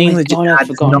post-credits thing that just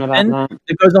adds nothing.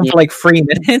 It goes on for like 3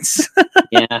 minutes.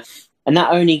 And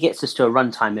that only gets us to a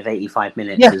runtime of 85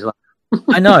 minutes as well.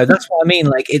 I know, that's what I mean.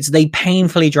 Like they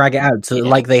painfully drag it out to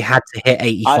like they had to hit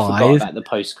 85. I forgot about the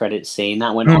post-credits scene.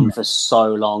 That went on for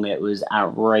so long; it was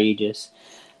outrageous.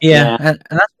 And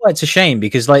that's why it's a shame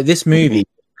because like this movie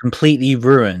completely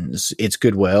ruins its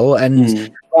goodwill.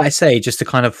 And like I say, just to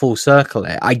kind of full circle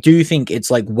it, I do think it's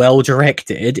like well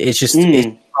directed. It's just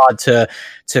it's hard to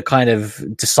kind of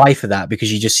decipher that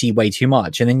because you just see way too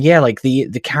much. And then like the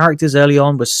characters early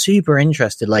on were super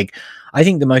interested. Like I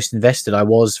think the most invested I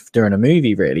was during a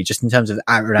movie, really, just in terms of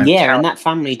out and and that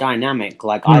family dynamic.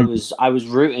 Like I was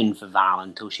rooting for Val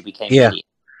until she became idiot.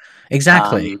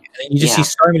 Exactly. You just see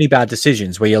so many bad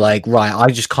decisions where you're like, right, I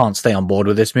just can't stay on board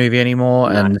with this movie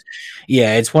anymore. No. And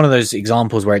it's one of those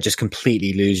examples where it just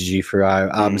completely loses you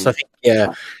throughout. So I think,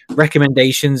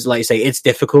 recommendations, like you say, it's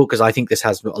difficult because I think this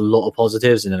has a lot of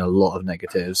positives and then a lot of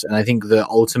negatives. And I think that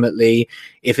ultimately,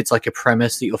 if it's like a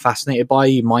premise that you're fascinated by,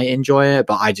 you might enjoy it.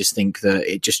 But I just think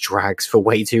that it just drags for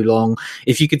way too long.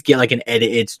 If you could get like an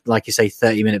edited, like you say,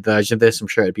 30-minute version of this, I'm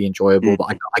sure it'd be enjoyable.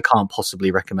 But I can't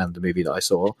possibly recommend the movie that I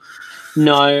saw.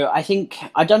 No, I think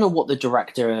I don't know what the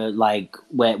director like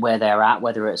where they're at,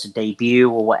 whether it's a debut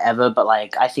or whatever, but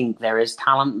like I think there is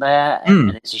talent there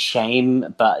and it's a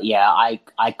shame. But I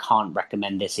can't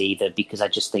recommend this either because I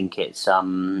just think it's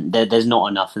there's not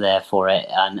enough there for it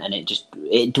and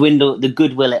it dwindles the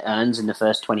goodwill it earns in the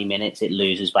first 20 minutes, it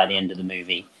loses by the end of the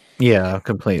movie. Yeah,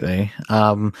 completely.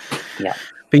 But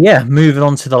moving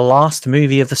on to the last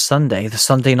movie of the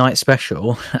Sunday night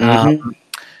special.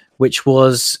 Which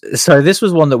was this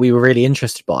was one that we were really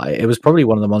interested by. It was probably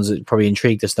one of the ones that probably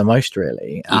intrigued us the most,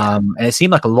 really. And it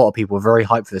seemed like a lot of people were very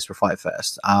hyped for this for Fright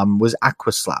Fest. Was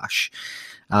Aquaslash.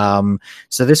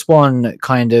 So this one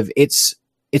kind of it's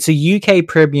a UK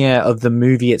premiere of the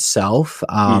movie itself,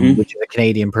 which is a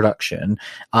Canadian production,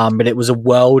 but it was a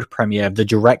world premiere of the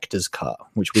director's cut,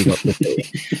 which we got to see.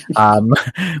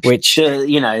 Which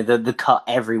the cut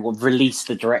everyone released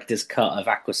the director's cut of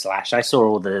Aquaslash. I saw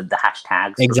all the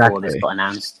hashtags before this got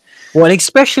announced. Well,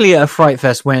 especially at a Fright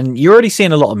Fest when you're already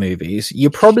seeing a lot of movies, you're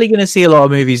probably going to see a lot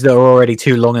of movies that are already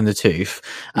too long in the tooth.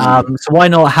 So why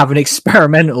not have an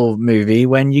experimental movie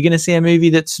when you're going to see a movie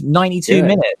that's 92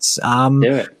 minutes? Do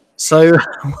it. So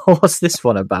what's this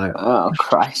one about? Oh,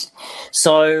 Christ.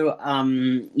 So,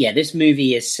 this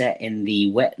movie is set in the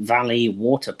Wet Valley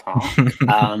Water Park,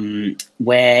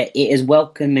 where it is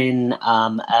welcoming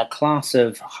a class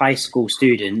of high school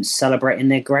students celebrating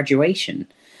their graduation.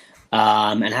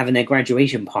 And having their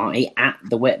graduation party at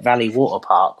the Wet Valley Water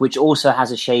Park, which also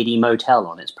has a shady motel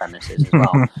on its premises as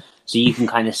well. So you can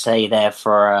kind of stay there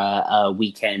for a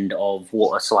weekend of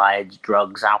water slides,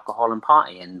 drugs, alcohol, and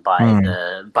partying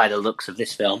by the looks of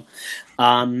this film.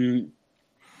 Kind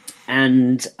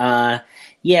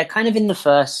of in the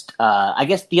first, I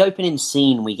guess the opening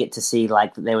scene, we get to see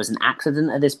like there was an accident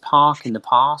at this park in the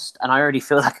past, and I already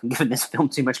feel like I'm giving this film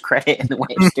too much credit in the way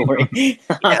of story.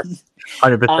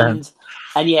 100%.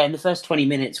 And in the first 20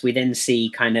 minutes, we then see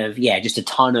kind of, just a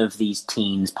ton of these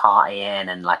teens partying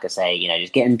and, like I say,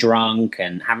 just getting drunk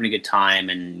and having a good time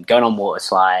and going on water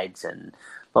slides and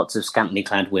lots of scantily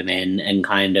clad women and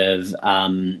kind of,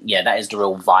 that is the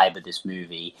real vibe of this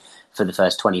movie for the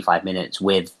first 25 minutes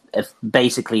with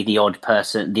basically the odd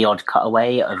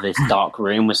cutaway of this dark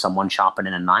room with someone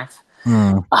sharpening a knife.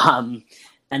 And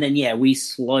then, we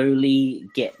slowly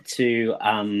get to...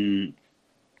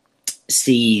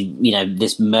 see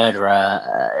this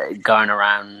murderer going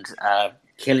around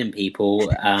killing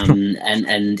people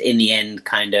and in the end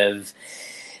kind of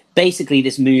basically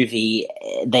this movie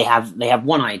they have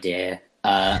one idea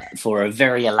for a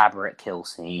very elaborate kill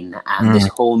scene and this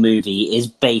whole movie is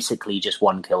basically just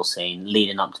one kill scene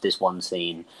leading up to this one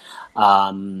scene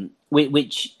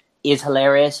which is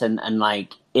hilarious and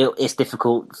like it's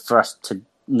difficult for us to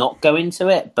not go into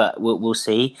it, but we'll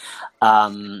see. Well,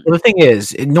 the thing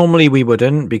is, normally we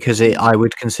wouldn't, because I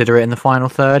would consider it in the final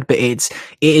third, but it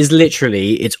is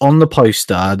literally, it's on the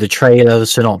poster, the trailer, the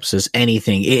synopsis,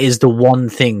 anything. It is the one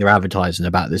thing they're advertising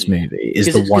about this movie.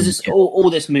 All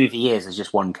this movie is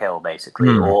just one kill, basically,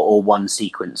 or one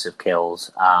sequence of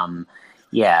kills. And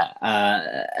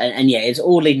it's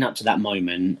all leading up to that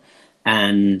moment,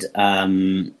 and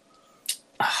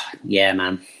yeah,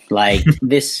 man, like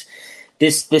this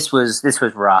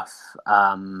was rough.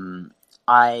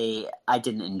 I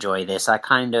didn't enjoy this. I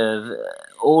kind of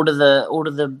all of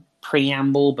the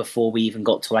preamble before we even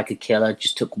got to like a killer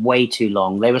just took way too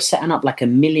long. They were setting up like a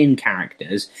million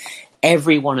characters.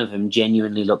 Every one of them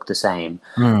genuinely looked the same,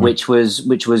 which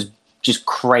was just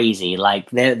crazy. Like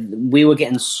we were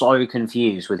getting so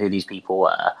confused with who these people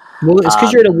were. Well, it's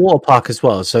because you're at a water park as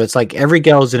well, so it's like every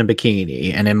girl's in a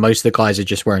bikini, and then most of the guys are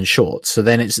just wearing shorts. So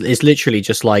then it's literally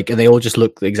just like, and they all just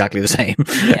look exactly the same.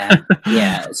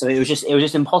 yeah. So it was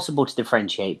just impossible to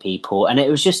differentiate people, and there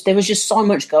was just so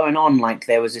much going on. Like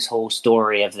there was this whole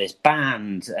story of this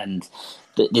band and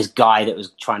this guy that was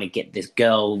trying to get this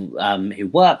girl who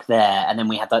worked there, and then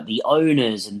we had like the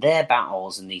owners and their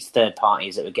battles and these third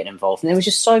parties that were getting involved, and there was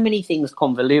just so many things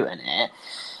convoluting it.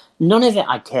 None of it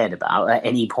I cared about at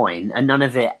any point, and none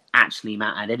of it actually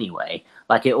mattered anyway.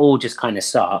 Like, it all just kind of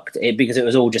sucked because it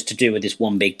was all just to do with this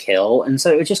one big kill. And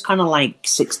so it was just kind of like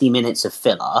 60 minutes of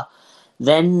filler,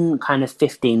 then kind of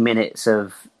 15 minutes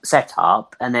of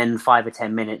setup, and then 5 or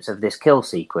 10 minutes of this kill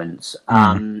sequence.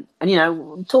 And, you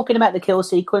know, talking about the kill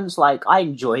sequence, like, I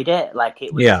enjoyed it. Like,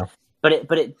 it was... Yeah. But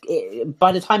it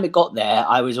by the time it got there,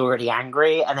 I was already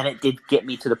angry, and then it did get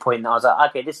me to the point that I was like,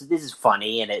 okay, this is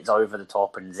funny, and it's over the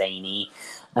top and zany,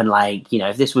 and like, you know,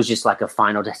 if this was just like a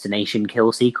Final Destination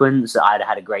kill sequence, I'd have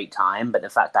had a great time. But the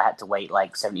fact I had to wait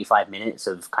like 75 minutes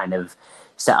of kind of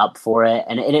set up for it,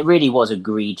 and it really was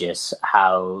egregious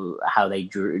how they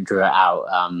drew it out.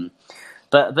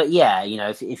 But yeah, you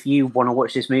know, if you want to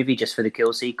watch this movie just for the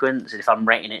kill sequence, and if I'm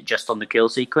rating it just on the kill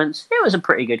sequence, it was a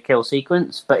pretty good kill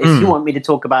sequence. But if you want me to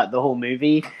talk about the whole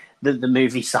movie, the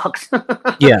movie sucked.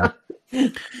 Yeah.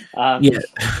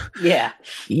 Yeah.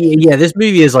 This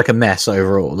movie is like a mess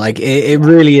overall. Like it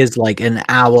really is like an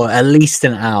hour, at least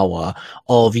an hour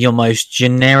of your most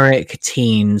generic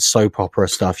teen soap opera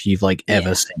stuff you've like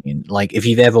ever seen. Like if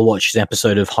you've ever watched an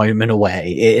episode of Home and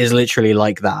Away, it is literally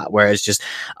like that, where it's just,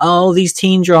 oh, these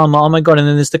teen drama, oh my god, and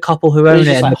then there's the couple who own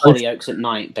it. Like Hollyoaks at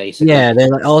night, basically. Yeah, they're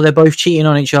like, oh, they're both cheating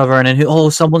on each other, and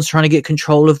then someone's trying to get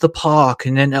control of the park,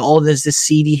 and then there's this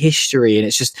seedy history,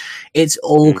 and it's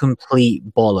all complete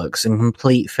bollocks and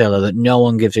complete filler that no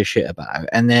one gives a shit about.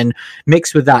 And then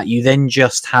mixed with that, you then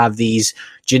just have these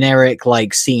generic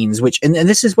like scenes, which and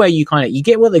this is where you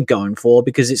get what they're going for,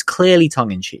 because it's clearly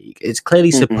tongue-in-cheek, it's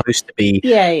clearly supposed to be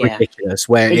ridiculous,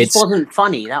 where it wasn't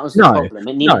funny. That was the problem.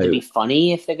 It needed to be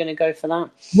funny if they're going to go for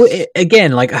that. Well,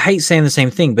 again, like I hate saying the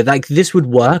same thing, but like this would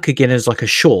work again as like a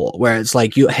short, where it's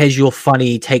like here's your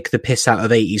funny take the piss out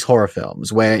of 80s horror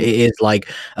films, where it is like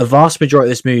a vast majority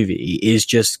of this movie is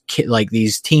just like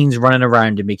these teens running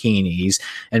around in bikinis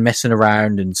and messing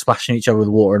around and splashing each other with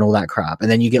water and all that crap,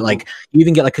 and then you get like you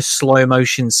even get like a slow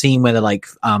motion scene where they're like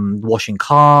washing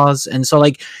cars, and so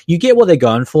like you get what they're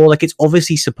going for. Like it's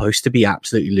obviously supposed to be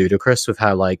absolutely ludicrous with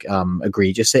how like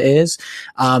egregious it is,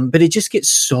 but it just gets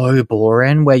so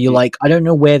boring where you're like, I don't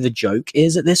know where the joke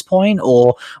is at this point,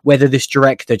 or whether this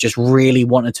director just really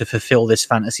wanted to fulfill this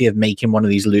fantasy of making one of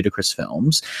these ludicrous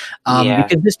films,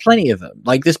 because there's plenty of them.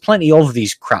 Like there's plenty of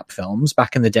these crap films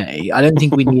back in the day. I don't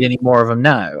think we need any more of them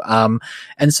now.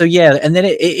 And so and then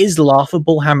it is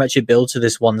laughable how much it builds to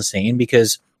this one scene,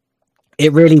 because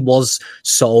it really was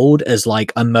sold as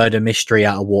like a murder mystery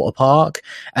at a water park,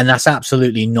 and that's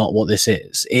absolutely not what this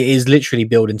is. It is literally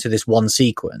built into this one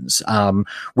sequence,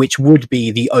 which would be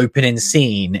the opening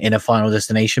scene in a Final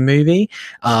Destination movie,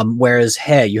 whereas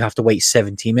here you have to wait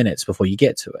 70 minutes before you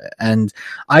get to it. And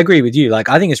I agree with you, like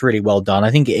I think it's really well done.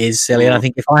 I think it is silly, and I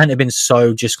think if I hadn't been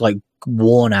so just like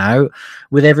worn out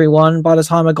with everyone by the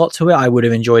time I got to it, I would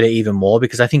have enjoyed it even more,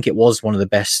 because I think it was one of the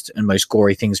best and most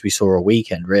gory things we saw all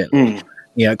weekend, really.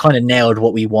 You know, it kind of nailed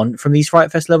what we want from these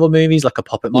Fright Fest level movies, like a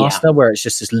Puppet Master, where it's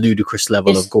just this ludicrous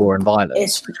level of gore and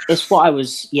violence. It's what I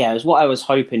was, it was what I was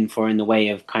hoping for in the way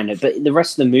of kind of, but the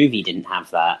rest of the movie didn't have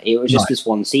that. It was just this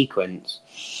one sequence.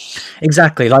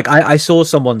 Exactly. Like I saw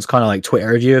someone's kind of like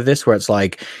Twitter review of this where it's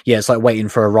like, yeah, it's like waiting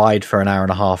for a ride for an hour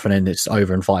and a half and then it's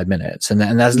over in 5 minutes. And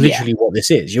that's literally what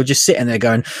this is. You're just sitting there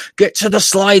going, get to the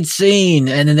slide scene.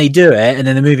 And then they do it. And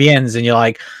then the movie ends and you're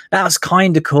like, that was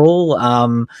kind of cool.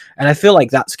 And I feel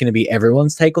like that's going to be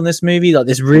everyone's take on this movie. Like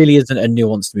this really isn't a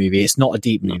nuanced movie. It's not a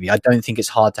deep movie. I don't think it's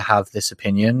hard to have this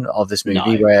opinion of this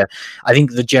movie where I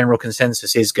think the general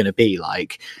consensus is going to be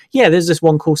like, yeah, there's this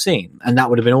one cool scene and that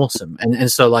would have been awesome.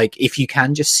 And so like, if you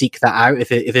can just seek that out, if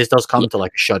this does come to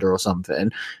like a Shudder or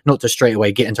something, not to straight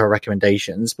away get into our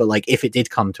recommendations, but like if it did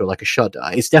come to like a Shudder,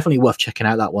 it's definitely worth checking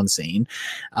out that one scene.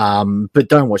 But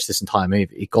don't watch this entire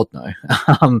movie, God no,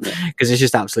 because it's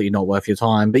just absolutely not worth your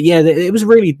time. But yeah, it was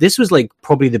really, this was like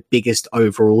probably the biggest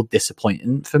overall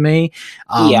disappointment for me.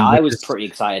 I was pretty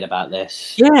excited about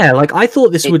this. Yeah, like I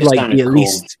thought this would like be at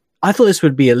least. I thought this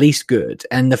would be at least good,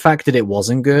 and the fact that it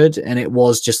wasn't good, and it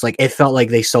was just like it felt like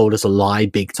they sold us a lie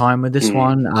big time with this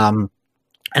one.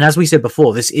 And as we said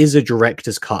before, this is a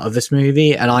director's cut of this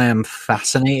movie, and I am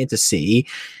fascinated to see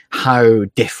how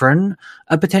different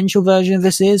a potential version of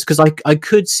this is, because I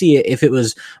could see it if it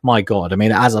was, my God, I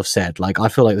mean, as I've said, like I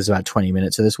feel like there's about 20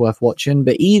 minutes of this worth watching,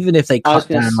 but even if they cut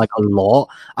down like a lot,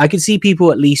 I could see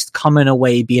people at least coming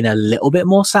away being a little bit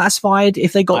more satisfied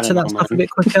if they got to that stuff a bit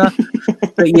quicker.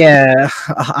 But yeah,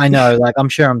 I know, like I'm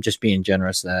sure I'm just being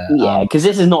generous there. Yeah, because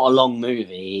this is not a long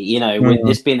movie, you know, with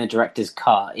this being a director's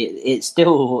cut, it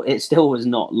still was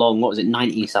not long. What was it,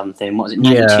 90 something? What was it,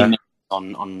 92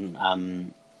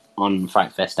 minutes on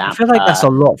Fright Fest app. I feel like that's a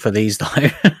lot for these though.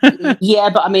 Yeah,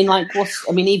 but I mean, like,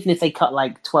 even if they cut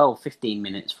like 12, 15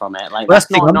 minutes from it, like, well,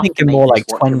 I'm thinking more like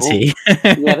 20.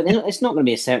 Yeah, but then it's not going to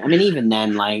be a 7. I mean, even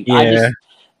then, like,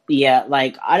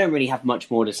 like, I don't really have much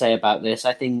more to say about this.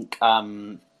 I think,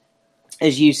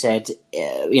 as you said,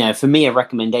 you know, for me, a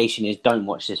recommendation is don't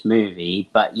watch this movie.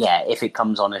 But yeah, if it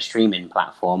comes on a streaming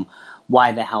platform,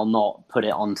 why the hell not put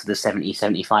it onto the 70,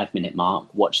 75 minute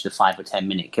mark, watch the 5 or 10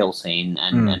 minute kill scene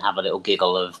and have a little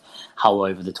giggle of how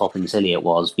over the top and silly it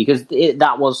was, because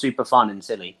that was super fun and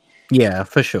silly. Yeah,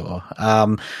 for sure.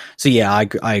 So yeah,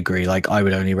 I agree. Like I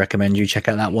would only recommend you check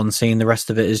out that one scene. The rest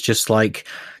of it is just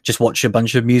watch a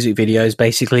bunch of music videos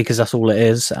basically, because that's all it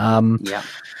is.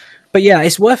 But yeah,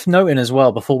 it's worth noting as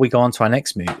well before we go on to our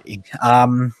next movie.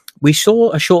 We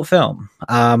saw a short film.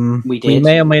 We did. We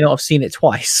may or may not have seen it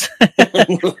twice,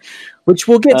 which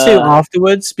we'll get to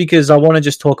afterwards, because I want to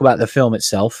just talk about the film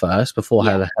itself first before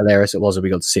how hilarious it was that we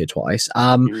got to see it twice.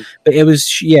 But it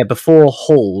was, before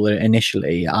Hull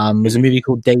initially, was a movie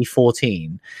called Day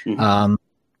 14.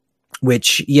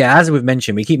 Which, as we've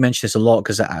mentioned, we keep mentioning this a lot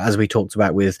because as we talked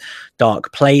about with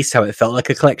Dark Place, how it felt like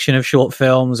a collection of short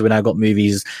films. We now got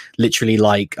movies literally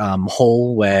like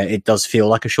Hull, where it does feel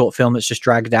like a short film that's just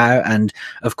dragged out. And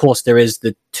of course, there is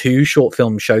the 2 short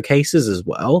film showcases as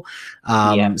well.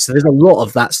 So there's a lot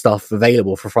of that stuff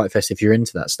available for Fright Fest if you're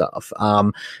into that stuff.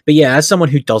 But yeah, as someone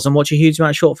who doesn't watch a huge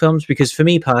amount of short films, because for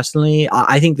me personally,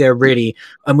 I think they're really,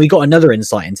 and we got another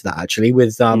insight into that actually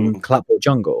with Clapboard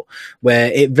Jungle,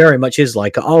 where it very much is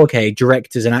like,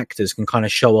 directors and actors can kind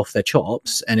of show off their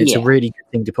chops, and it's a really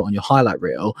good thing to put on your highlight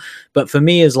reel. But for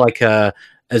me, as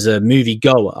a movie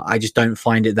goer, I just don't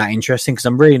find it that interesting, because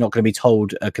I'm really not going to be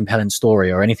told a compelling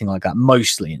story or anything like that,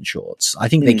 mostly in shorts. I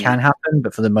think they can happen,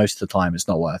 but for the most of the time, it's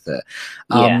not worth it.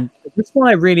 This one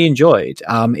I really enjoyed.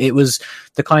 It was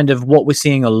the kind of what we're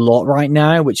seeing a lot right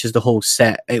now, which is the whole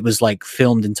set. It was like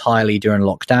filmed entirely during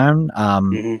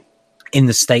lockdown. In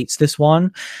the States, this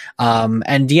one.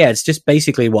 And it's just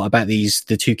basically about the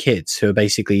 2 kids who are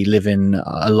basically living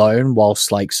alone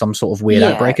whilst like some sort of weird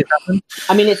outbreak has happened.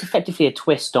 I mean, it's effectively a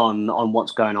twist on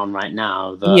what's going on right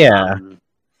now. That,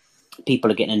 people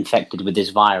are getting infected with this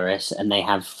virus and they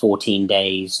have 14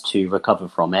 days to recover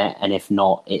from it. And if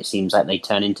not, it seems like they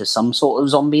turn into some sort of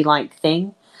zombie-like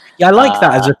thing. Yeah, I like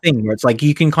that as a thing where it's like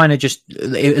you can kind of just,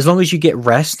 as long as you get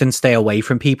rest and stay away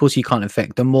from people so you can't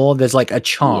infect them more, there's like a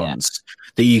chance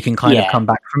that you can kind of come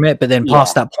back from it. But then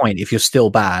past that point, if you're still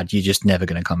bad, you're just never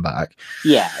going to come back.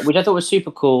 Yeah, which I thought was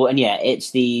super cool. And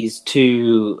it's these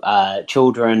 2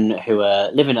 children who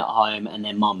are living at home, and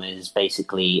their mum is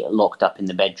basically locked up in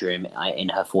the bedroom in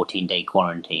her 14-day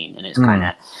quarantine. And it's kind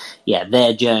of,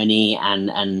 their journey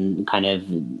and kind of,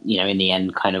 you know, in the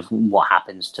end, kind of what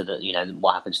happens to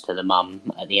the mum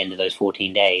at the end of those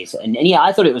 14 days. And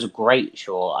I thought it was a great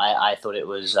short. I thought it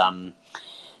was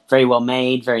very well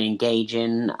made, very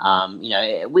engaging.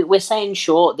 We're saying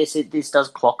short. This does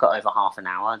clock at over half an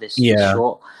hour. This is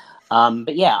short.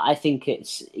 But I think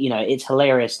it's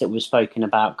hilarious that we've spoken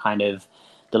about kind of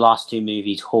the last two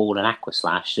movies, Hall and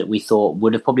Aquaslash, that we thought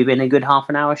would have probably been a good half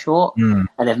an hour short, and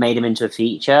they've made them into a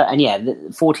feature. And yeah,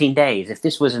 14 days. If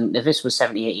this was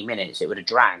 70, 80 minutes, it would have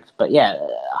dragged. But yeah,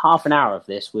 half an hour of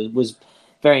this was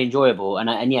very enjoyable.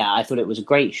 And yeah, I thought it was a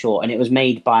great short, and it was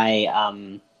made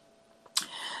by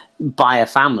a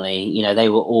family. You know, they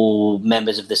were all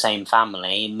members of the same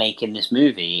family making this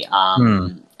movie.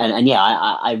 And yeah,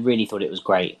 I really thought it was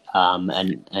great.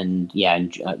 And yeah,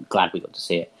 glad we got to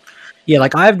see it. Yeah,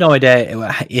 like I have no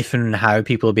idea if and how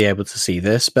people will be able to see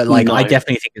this, but like I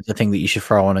definitely think it's a thing that you should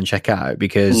throw on and check out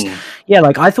because yeah,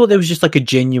 like I thought there was just like a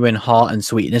genuine heart and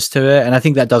sweetness to it, and I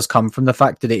think that does come from the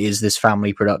fact that it is this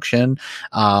family production,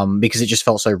 because it just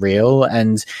felt so real,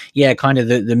 and yeah, kind of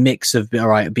the mix of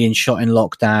being shot in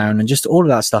lockdown and just all of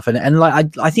that stuff, and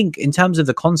like I think in terms of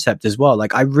the concept as well,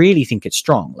 like I really think it's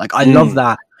strong. Like I love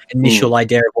that initial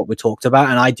idea of what we talked about,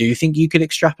 and I do think you could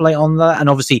extrapolate on that, and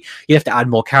obviously you have to add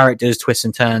more characters, twists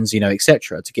and turns, you know,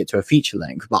 etc., to get to a feature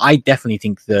length, but I definitely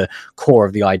think the core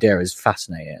of the idea is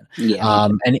fascinating.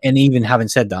 And even having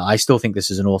said that, I still think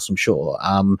this is an awesome short,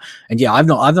 and yeah, I've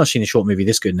not seen a short movie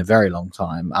this good in a very long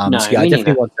time. So yeah, I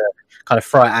definitely want to kind of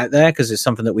throw it out there because it's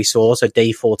something that we saw. So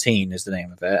Day 14 is the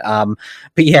name of it.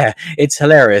 But yeah, it's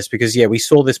hilarious because yeah, we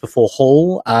saw this before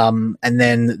Hall, and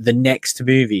then the next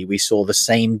movie we saw the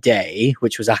same day,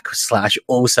 which was Aquaslash,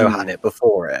 also had it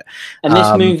before it. And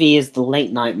this movie is the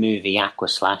late night movie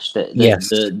Aquaslash.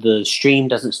 The stream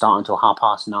doesn't start until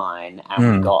 9:30,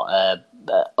 and we got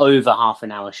over half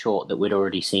an hour short that we'd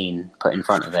already seen put in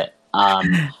front of it.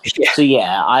 So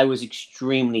yeah, I was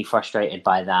extremely frustrated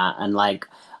by that, and like,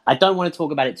 I don't want to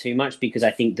talk about it too much because I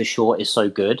think the short is so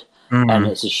good and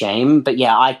it's a shame. But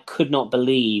yeah, I could not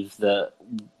believe that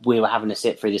we were having to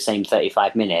sit through the same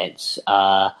 35 minutes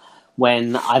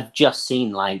when I've just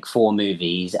seen like 4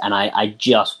 movies and I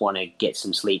just want to get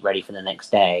some sleep ready for the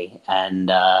next day. And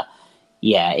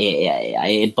yeah,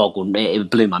 it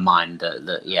blew my mind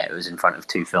that yeah, it was in front of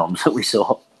 2 films that we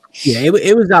saw. Yeah,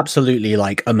 it was absolutely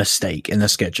like a mistake in the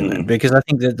scheduling because I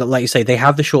think that, like you say, they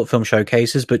have the short film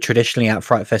showcases, but traditionally at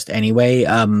Fright Fest anyway,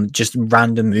 just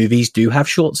random movies do have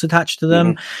shorts attached to them.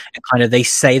 And kind of they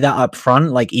say that up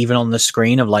front, like even on the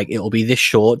screen of like, it'll be this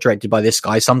short directed by this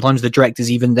guy. Sometimes the director's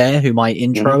even there who might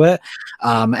intro it.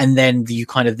 And then you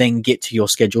kind of then get to your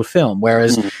scheduled film.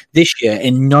 Whereas this year,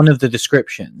 in none of the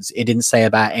descriptions, it didn't say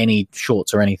about any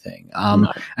shorts or anything. And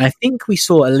I think we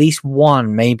saw at least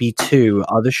 1, maybe 2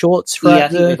 other shorts for I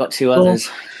think we got 2 others,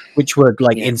 which were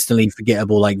like instantly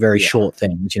forgettable, like very short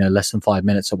things, you know, less than 5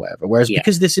 minutes or whatever. Whereas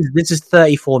because this is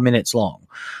 34 minutes long,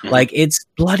 like it's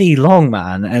bloody long,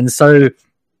 man. And so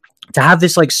to have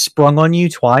this like sprung on you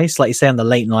twice, like you say on the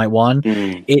late night one,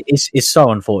 it's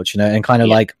so unfortunate and kind of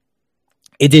like.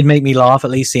 It did make me laugh, at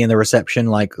least seeing the reception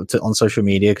like on social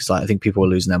media, because like, I think people were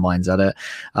losing their minds at it.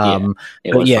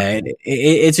 But yeah,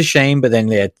 it's a shame. But then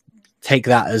yeah, take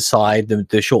that aside,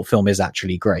 the short film is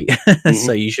actually great,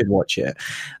 so you should watch it.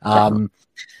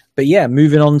 But yeah,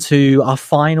 moving on to our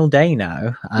final day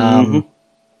now.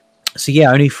 So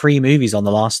yeah, only 3 movies on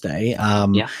the last day.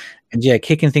 And yeah,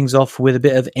 kicking things off with a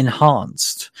bit of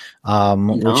Enhanced,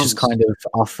 which is kind of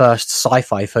our first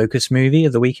sci-fi focused movie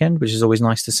of the weekend, which is always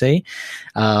nice to see.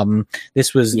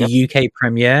 This was the UK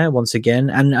premiere once again,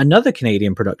 and another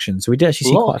Canadian production. So we did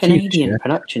actually see quite a few Canadian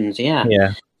productions. Yeah.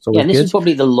 And this is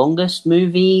probably the longest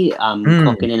movie,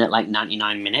 clocking in at like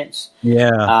 99 minutes.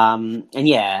 And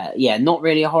not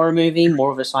really a horror movie, more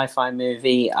of a sci-fi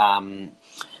movie.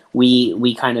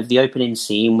 We kind of, the opening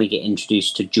scene, we get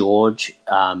introduced to George,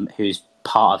 who's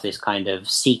part of this kind of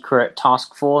secret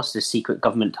task force, this secret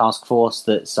government task force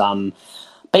that's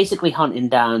basically hunting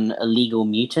down illegal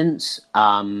mutants,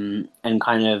 and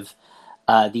kind of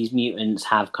these mutants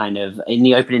have kind of, in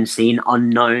the opening scene,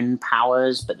 unknown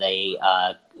powers, but they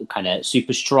kind of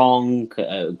super strong,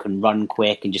 can run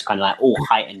quick, and just kind of like all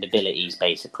heightened abilities,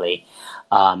 basically.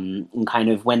 And kind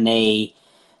of when the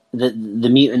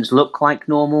mutants look like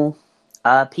normal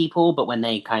people, but when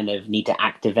they kind of need to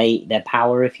activate their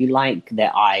power, if you like,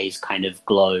 their eyes kind of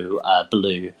glow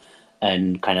blue,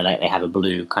 and kind of like they have a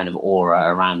blue kind of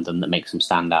aura around them that makes them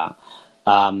stand out.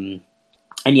 And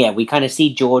yeah, we kind of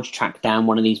see George track down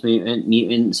one of these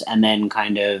mutants, and then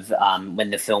kind of when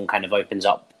the film kind of opens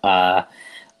up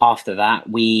after that,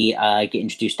 we get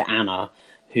introduced to Anna,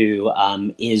 who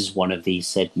is one of these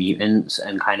said mutants,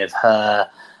 and kind of her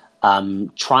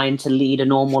trying to lead a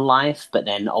normal life, but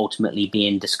then ultimately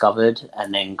being discovered,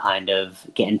 and then kind of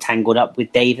getting tangled up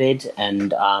with David,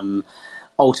 and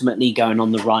ultimately going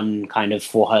on the run kind of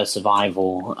for her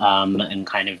survival, and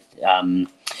kind of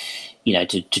you know,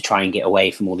 to try and get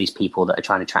away from all these people that are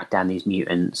trying to track down these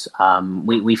mutants.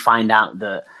 We find out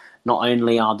that not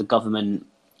only are the government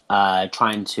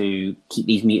trying to keep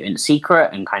these mutants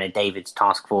secret, and kind of David's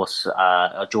task force,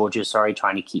 or George's, sorry,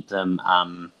 trying to keep them,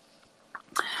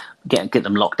 get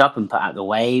them locked up and put out of the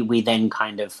way. We then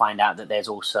kind of find out that there's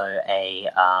also a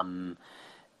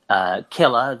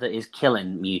killer that is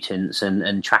killing mutants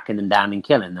and tracking them down and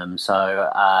killing them. So,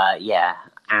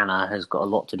 Anna has got a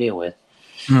lot to deal with.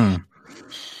 And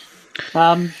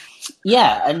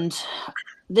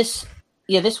this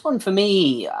one for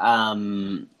me,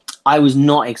 I was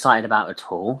not excited about at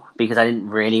all, because I didn't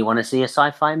really want to see a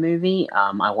sci-fi movie.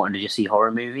 I wanted to just see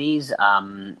horror movies.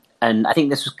 And I think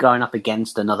this was going up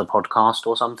against another podcast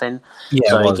or something. Yeah,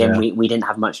 so again, we didn't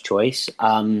have much choice.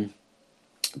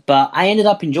 But I ended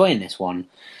up enjoying this one.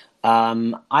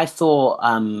 I thought,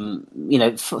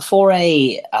 for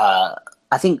a,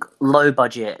 I think low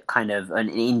budget kind of an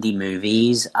indie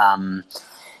movies,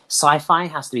 sci-fi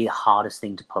has to be the hardest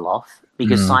thing to pull off,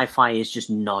 because sci-fi is just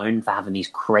known for having these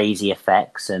crazy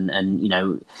effects, and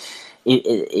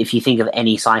if you think of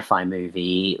any sci-fi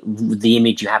movie, the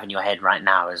image you have in your head right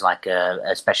now is like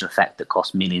a special effect that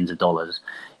costs millions of dollars.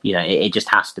 It just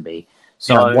has to be.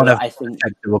 So I think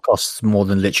it will cost more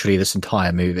than literally this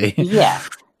entire movie.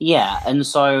 yeah, and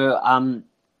so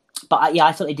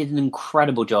I thought they did an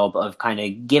incredible job of kind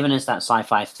of giving us that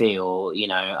sci-fi feel,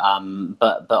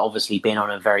 but obviously being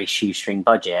on a very shoestring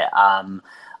budget.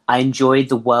 I enjoyed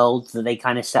the world that they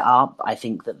kind of set up. I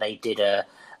think that they did a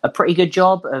pretty good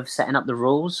job of setting up the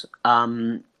rules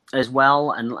as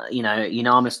well. And,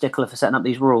 I'm a stickler for setting up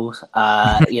these rules.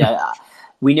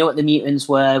 We knew what the mutants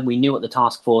were. We knew what the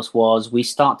task force was. We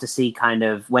start to see kind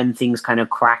of when things kind of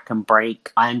crack and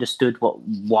break. I understood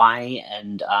why.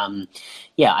 And,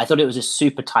 I thought it was a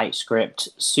super tight script,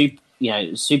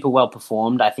 super well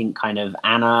performed. I think kind of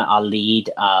Anna, our lead,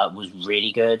 was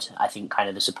really good. I think kind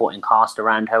of the supporting cast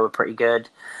around her were pretty good.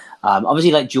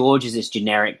 Obviously, like, George is this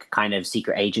generic kind of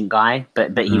secret agent guy,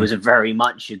 but he was very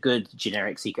much a good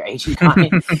generic secret agent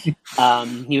guy.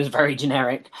 He was very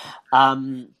generic.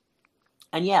 I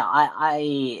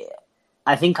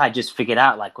think I just figured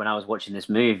out, like, when I was watching this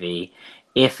movie,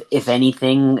 if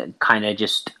anything kind of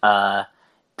just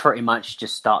pretty much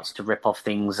just starts to rip off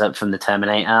things from the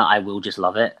Terminator, I will just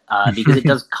love it, because it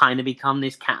does kind of become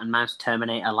this cat and mouse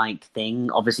Terminator-like thing.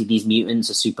 Obviously, these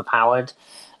mutants are super powered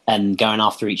and going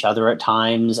after each other at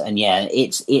times, and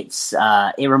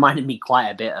it reminded me quite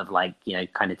a bit of, like,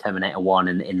 kind of Terminator 1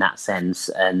 in that sense,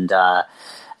 and I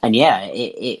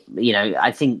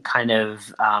think kind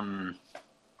of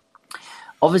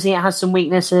obviously it has some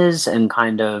weaknesses, and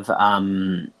kind of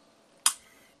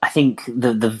I think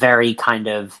the very kind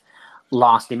of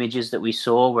last images that we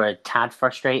saw were a tad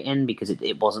frustrating, because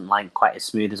it wasn't like quite as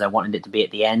smooth as I wanted it to be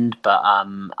at the end. But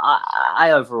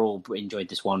I overall enjoyed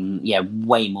this one,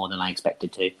 way more than I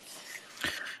expected to.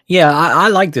 Yeah, I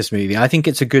like this movie. I think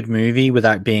it's a good movie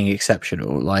without being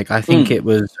exceptional. Like, I think it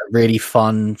was a really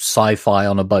fun sci-fi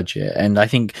on a budget. And I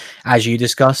think, as you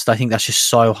discussed, I think that's just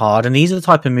so hard. And these are the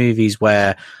type of movies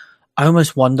where I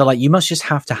almost wonder, like, you must just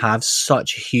have to have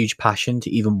such a huge passion to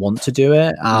even want to do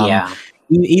it.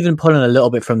 Even pulling a little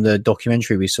bit from the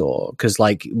documentary we saw, because,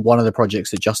 like, one of the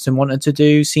projects that Justin wanted to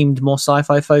do seemed more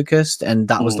sci-fi focused, and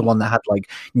that was the one that had,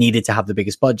 like, needed to have the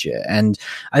biggest budget. And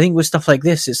I think with stuff like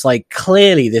this, it's like,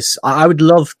 clearly this, I would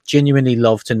genuinely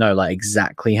love to know, like,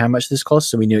 exactly how much this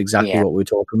costs, so we knew exactly what we were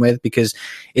talking with, because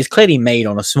it's clearly made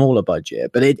on a smaller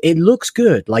budget, but it looks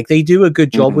good. Like, they do a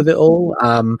good job with it all.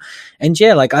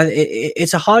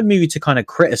 It's a hard movie to kind of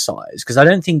criticize, because I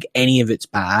don't think any of it's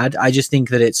bad. I just think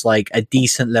that it's like a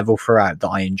decent level throughout that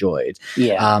I enjoyed.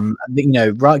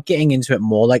 Getting into it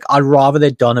more, like, I'd rather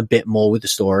they'd done a bit more with the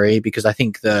story, because I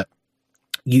think that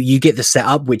you get the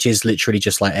setup, which is literally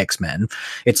just like X-Men.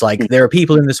 It's like there are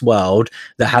people in this world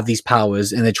that have these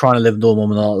powers, and they're trying to live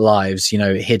normal lives,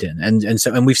 hidden,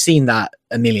 and we've seen that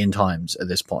a million times at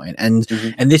this point, and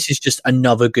this is just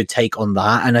another good take on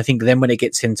that. And I think then when it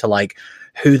gets into, like,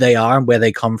 who they are and where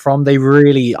they come from, they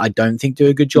really, I don't think, do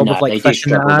a good job of, like,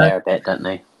 fleshing that out there a bit, don't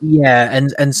they? Yeah,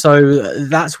 and so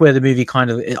that's where the movie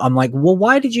kind of, I'm like, well,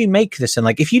 why did you make this? And,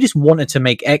 like, if you just wanted to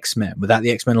make X-Men without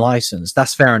the X-Men license,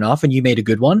 that's fair enough, and you made a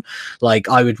good one. Like,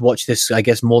 I would watch this, I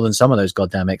guess, more than some of those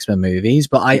goddamn X-Men movies,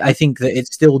 but I think that it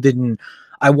still didn't.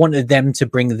 I wanted them to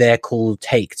bring their cool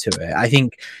take to it. I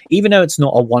think, even though it's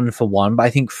not a 1-for-1, but I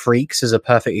think Freaks is a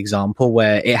perfect example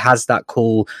where it has that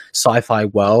cool sci-fi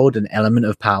world and element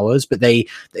of powers, but they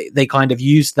kind of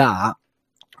use that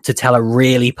to tell a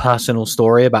really personal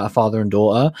story about a father and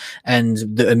daughter, and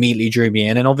that immediately drew me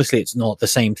in. And obviously it's not the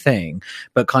same thing,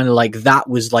 but kind of like that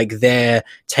was like their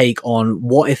take on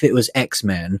what if it was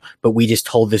X-Men, but we just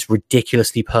told this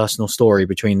ridiculously personal story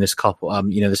between this couple,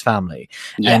 this family.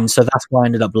 Yeah. And so that's why I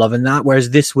ended up loving that. Whereas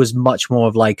this was much more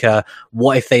of like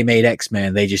what if they made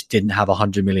X-Men, they just didn't have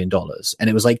 $100 million. And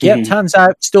it was like, yeah, turns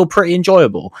out still pretty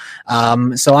enjoyable.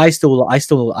 So I still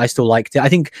liked it. I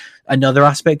think another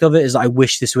aspect of it is I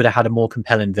wish this would have had a more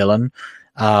compelling villain.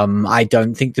 I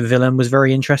don't think the villain was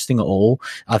very interesting at all.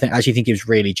 I actually think it was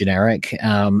really generic.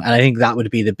 And I think that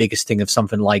would be the biggest thing of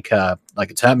something like a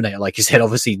Terminator, like you said,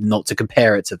 obviously not to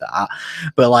compare it to that,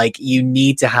 but like you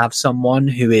need to have someone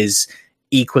who is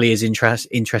equally as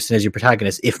interesting as your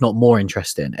protagonist, if not more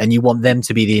interesting, and you want them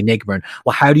to be the enigma. And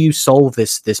well, how do you solve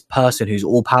this person who's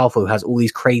all powerful, who has all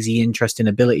these crazy interesting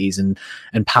abilities and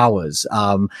powers?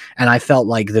 And I felt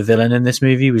like the villain in this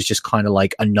movie was just kind of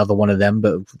like another one of them,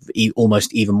 but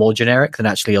almost even more generic than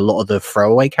actually a lot of the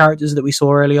throwaway characters that we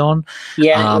saw early on.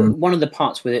 Yeah, one of the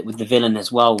parts with the villain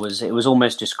as well was it was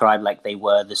almost described like they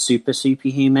were the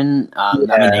superhuman. I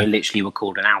mean, they literally were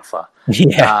called an alpha.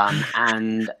 Yeah.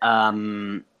 And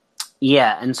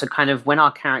so kind of when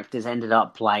our characters ended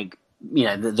up like,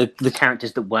 the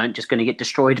characters that weren't just going to get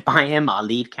destroyed by him, our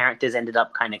lead characters ended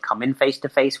up kind of coming face to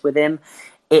face with him.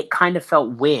 It kind of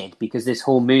felt weird because this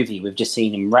whole movie we've just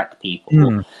seen him wreck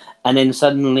people, and then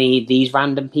suddenly these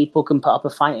random people can put up a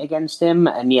fight against him,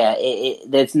 and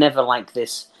there's never like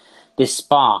this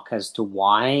spark as to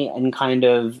why, and kind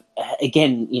of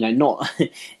again,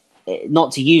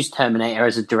 not to use Terminator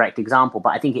as a direct example, but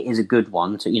I think it is a good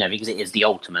one to, because it is the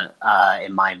ultimate,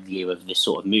 in my view, of this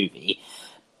sort of movie.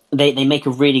 They make a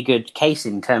really good case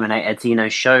in Terminator to,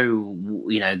 show,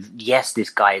 yes, this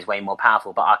guy is way more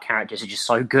powerful, but our characters are just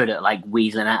so good at like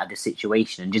weaseling out of this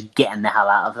situation and just getting the hell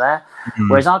out of there.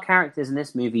 Whereas our characters in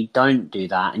this movie don't do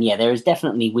that. And there is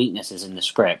definitely weaknesses in the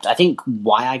script. I think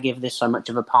why I give this so much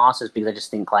of a pass is because I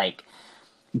just think like,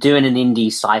 doing an indie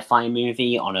sci-fi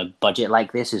movie on a budget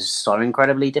like this is so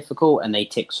incredibly difficult, and they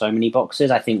tick so many boxes.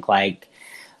 I think like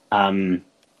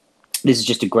this is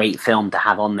just a great film to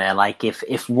have on there. Like if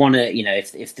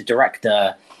the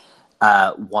director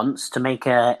wants to make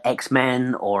a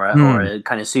X-Men or a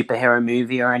kind of superhero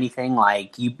movie or anything,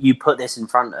 like you put this in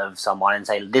front of someone and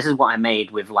say, this is what I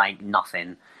made with like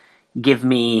nothing. Give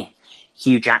me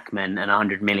Hugh Jackman and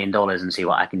 $100 million and see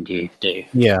what I can do.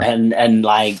 Yeah. And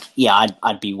like,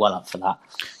 I'd be well up for that.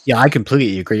 Yeah, I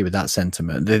completely agree with that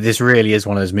sentiment. This really is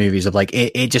one of those movies of like,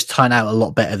 it just turned out a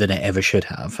lot better than it ever should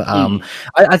have.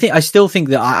 I still think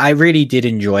that I really did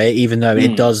enjoy it, even though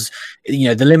it does,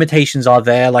 the limitations are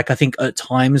there. Like, I think at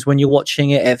times when you're watching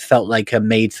it, it felt like a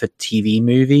made for TV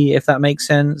movie, if that makes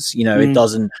sense. It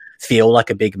doesn't feel like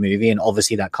a big movie, and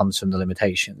obviously that comes from the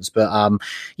limitations. But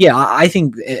I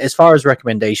think as far as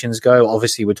recommendations go,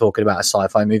 obviously we're talking about a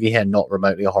sci-fi movie here, not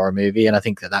remotely a horror movie, and I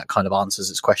think that kind of answers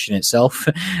its question itself.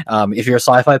 If you're a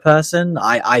sci-fi person,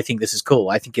 I think this is cool.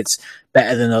 I think it's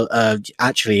better than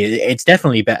actually it's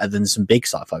definitely better than some big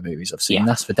sci-fi movies I've seen.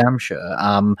 That's for damn sure.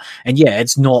 And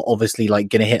it's not obviously like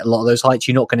going to hit a lot of those heights.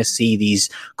 You're not going to see these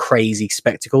crazy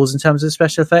spectacles in terms of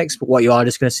special effects, but what you are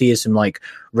just going to see is some like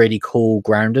really cool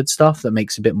grounded stuff that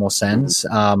makes a bit more sense.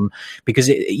 Because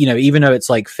it, even though it's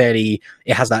like fairly,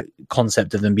 it has that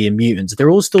concept of them being mutants, they're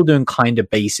all still doing kind of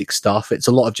basic stuff. It's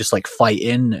a lot of just like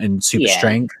fighting and super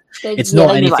strength. It's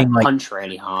not anything like punch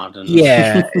really hard and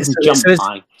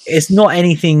it's not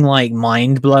anything like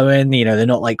mind blowing. They're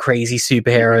not like crazy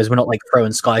superheroes. We're not like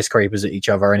throwing skyscrapers at each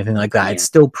other or anything like that. It's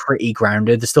still pretty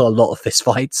grounded. There's still a lot of fist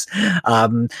fights,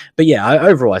 but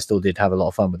overall I still did have a lot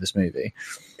of fun with this movie.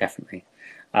 Definitely.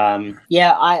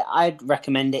 I'd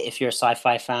recommend it if you're a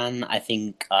sci-fi fan. I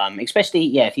think,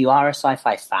 especially, if you are a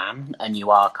sci-fi fan and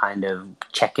you are kind of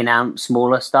checking out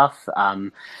smaller stuff,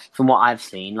 from what I've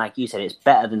seen, like you said, it's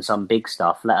better than some big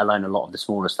stuff, let alone a lot of the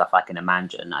smaller stuff I can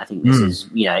imagine. I think this is,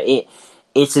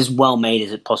 it's as well made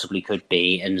as it possibly could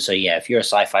be. And so, if you're a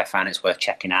sci-fi fan, it's worth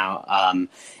checking out.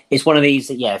 It's one of these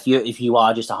that, if you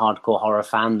are just a hardcore horror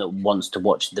fan that wants to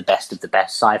watch the best of the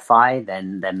best sci-fi,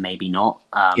 then maybe not.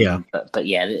 But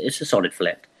it's a solid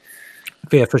flick.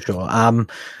 Yeah, for sure.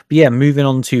 Moving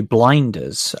on to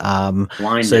Blinders.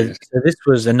 Blinders. So this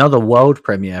was another world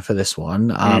premiere for this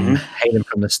one. Hailing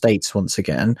from the States once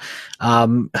again.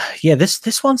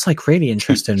 This one's like really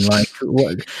interesting. Like,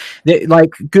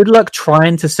 good luck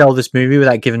trying to sell this movie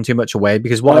without giving too much away,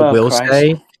 because what I will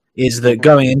say is that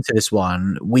going into this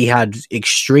one, we had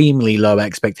extremely low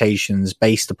expectations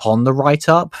based upon the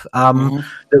write-up that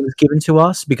was given to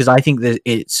us, because I think that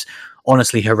it's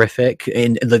honestly horrific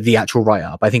in the actual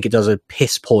write-up. I think it does a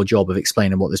piss poor job of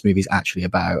explaining what this movie is actually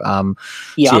about. I'm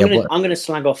gonna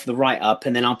slag off the write-up,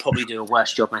 and then I'll probably do a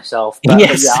worse job myself. But,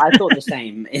 yes. but yeah, I thought the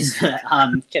same. Is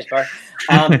that cheers, bro.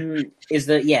 Is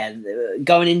that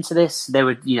going into this, there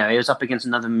were it was up against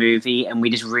another movie, and we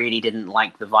just really didn't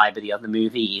like the vibe of the other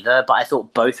movie either. But I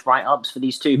thought both write-ups for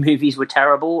these two movies were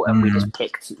terrible, and we just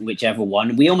picked whichever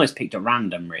one. We almost picked at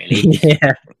random, really.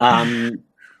 Yeah.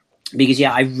 Because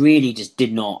I really just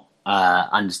did not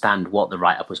understand what the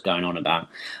write-up was going on about.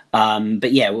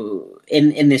 But yeah,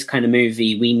 in this kind of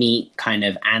movie, we meet kind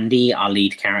of Andy, our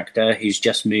lead character, who's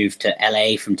just moved to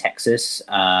LA from Texas,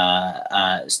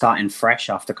 starting fresh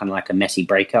after kind of like a messy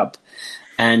breakup.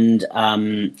 And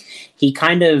he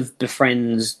kind of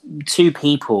befriends two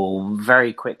people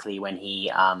very quickly when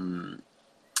he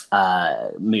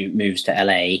moves to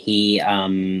LA. He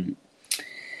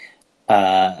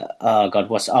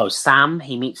Sam.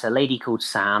 He meets a lady called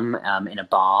Sam in a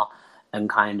bar, and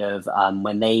kind of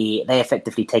when they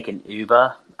effectively take an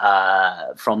Uber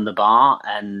from the bar,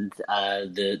 and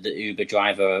the Uber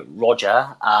driver Roger,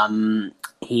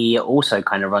 he also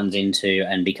kind of runs into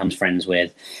and becomes friends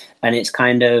with, and it's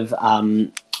kind of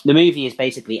the movie is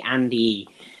basically Andy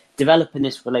developing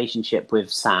this relationship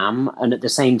with Sam, and at the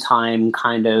same time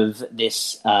kind of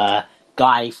this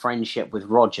guy friendship with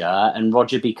Roger, and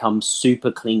Roger becomes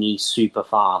super clingy super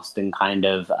fast, and kind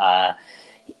of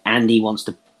Andy wants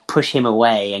to push him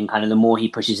away, and kind of the more he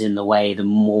pushes in the way, the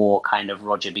more kind of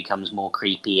Roger becomes more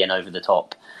creepy and over the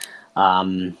top.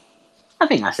 I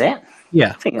think that's it.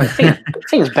 Yeah, I think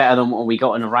it's better than what we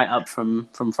got in a write-up from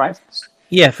Fright Fest.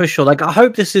 Yeah, for sure. Like, I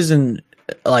hope this isn't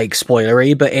like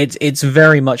spoilery, but it's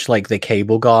very much like The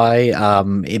Cable Guy,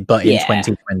 but in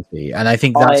 2020, and I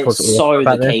think that's what's so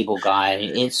about the Cable Guy.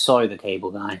 It's so The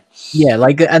Cable Guy. Yeah,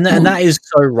 like, and that is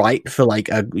so right for like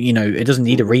a it doesn't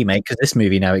need a remake because this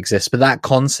movie now exists, but that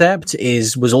concept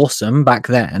was awesome back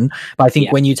then. But I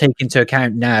think when you take into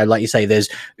account now, like you say, there's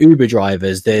Uber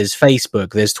drivers, there's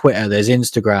Facebook, there's Twitter, there's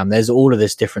Instagram, there's all of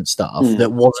this different stuff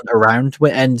that wasn't around,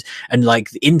 and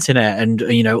like the internet, and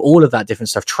all of that different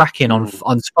stuff, tracking on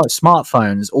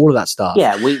smartphones, all of that stuff.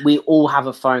 Yeah, we all have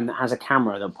a phone that has a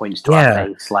camera that points to our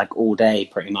face like all day,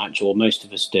 pretty much, or most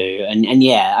of us do. And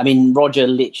yeah, I mean, Roger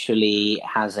literally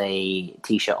has a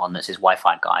T-shirt on that says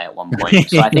Wi-Fi guy at one point.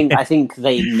 So I think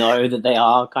they know that they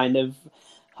are kind of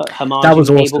homage. That was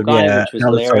Cable awesome. Guy, which was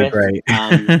hilarious. So great.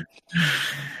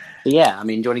 But yeah, I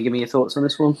mean, do you want to give me your thoughts on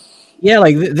this one? Yeah,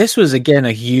 like this was again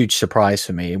a huge surprise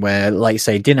for me, where, like you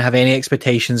say, didn't have any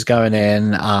expectations going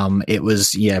in. It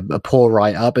was a poor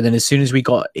write up, and then as soon as we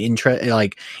got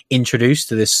introduced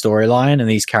to this storyline and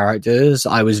these characters,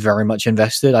 I was very much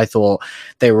invested. I thought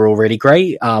they were all really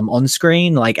great on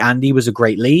screen. Like, Andy was a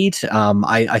great lead.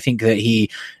 I think that he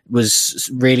was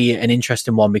really an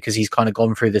interesting one because he's kind of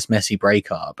gone through this messy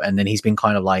breakup, and then he's been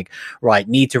kind of like, right,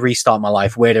 need to restart my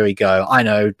life. Where do we go? I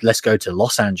know, let's go to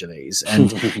Los Angeles.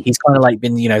 And he's kind of like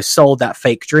been, sold that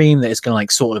fake dream that it's going to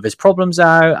like sort of his problems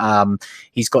out.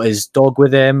 He's got his dog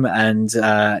with him, and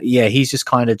he's just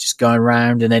kind of just going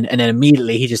around, and then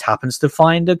immediately he just happens to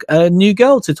find a new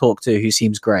girl to talk to who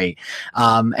seems great.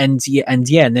 And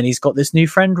then he's got this new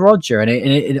friend Roger,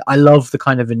 and I love the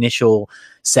kind of initial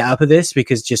setup of this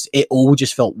because it all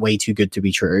just felt way too good to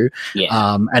be true.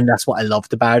 And that's what I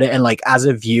loved about it. And like, as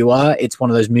a viewer, it's one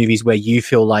of those movies where you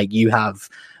feel like you have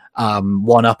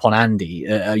one up on Andy,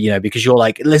 because you're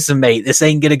like, listen, mate, this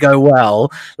ain't gonna go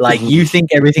well. Like, you think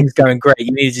everything's going great,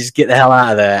 you need to just get the hell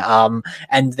out of there.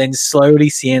 And then slowly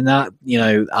seeing that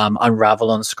unravel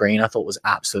on screen, I thought was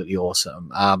absolutely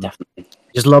awesome. Definitely.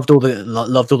 Just loved all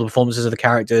the performances of the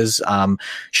characters.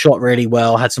 Shot really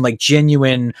well, had some like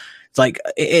genuine, like,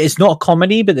 it's not a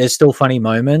comedy, but there's still funny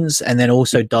moments, and then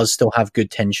also does still have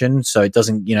good tension. So it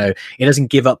doesn't, it doesn't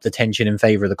give up the tension in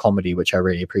favor of the comedy, which I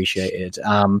really appreciated.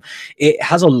 It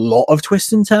has a lot of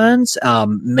twists and turns,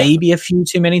 maybe a few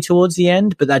too many towards the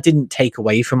end, but that didn't take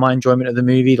away from my enjoyment of the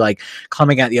movie. Like,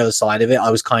 coming out the other side of it,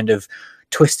 I was kind of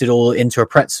twisted all into a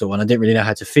pretzel, and I didn't really know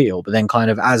how to feel. But then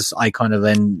kind of as I kind of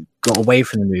then got away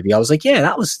from the movie, I was like, yeah,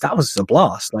 that was a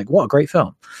blast. Like, what a great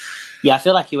film. Yeah, I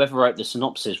feel like whoever wrote the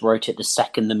synopsis wrote it the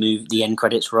second the end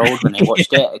credits rolled when they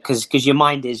watched it, because your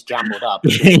mind is jumbled up.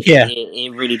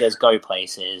 It really does go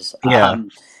places. Yeah.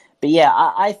 But yeah,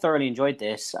 I thoroughly enjoyed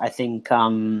this. I think,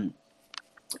 as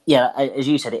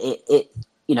you said,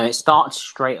 it starts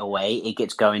straight away. It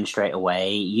gets going straight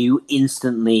away. You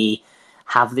instantly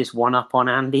have this one up on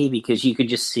Andy because you can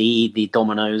just see the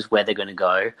dominoes where they're going to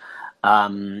go.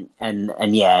 I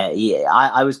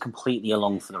was completely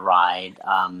along for the ride.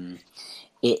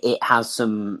 It has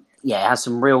some yeah, it has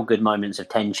some real good moments of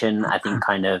tension. I think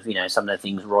kind of, some of the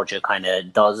things Roger kind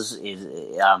of does is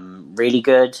really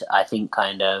good. I think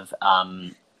kind of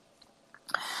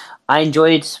I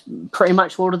enjoyed pretty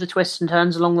much all of the twists and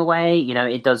turns along the way.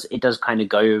 It does kind of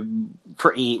go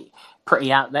pretty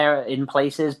out there in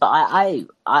places, but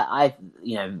I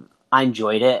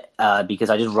enjoyed it because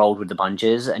I just rolled with the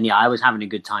punches, and I was having a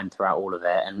good time throughout all of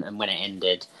it. And when it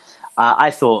ended,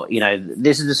 I thought,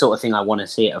 this is the sort of thing I want to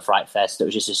see at a Fright Fest. It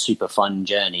was just a super fun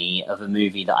journey of a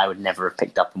movie that I would never have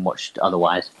picked up and watched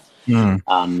otherwise.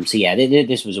 So yeah,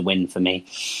 this was a win for me.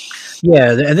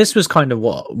 Yeah, and this was kind of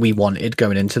what we wanted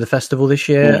going into the festival this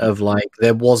year. Of like,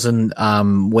 there wasn't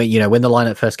when the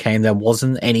lineup first came, there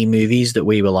wasn't any movies that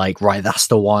we were like, right, that's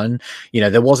the one.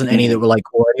 There wasn't any that were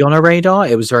like already on our radar.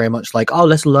 It was very much like, oh,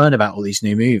 let's learn about all these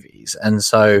new movies. And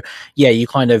so yeah, you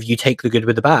take the good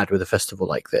with the bad with a festival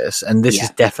like this, and this is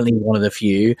definitely one of the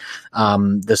few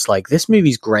that's like, this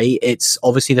movie's great. It's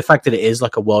obviously the fact that it is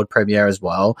like a world premiere as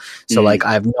well, so like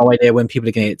I have no idea when people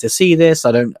are going to get to see this.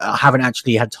 I haven't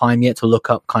actually had time yet to look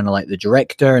up kind of like the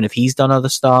director and if he's done other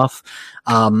stuff,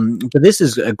 but this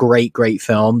is a great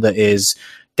film that is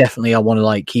definitely, I want to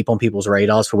like keep on people's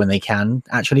radars for when they can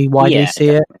actually widely see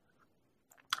it,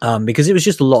 because it was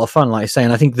just a lot of fun, like I say.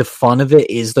 And I think the fun of it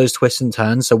is those twists and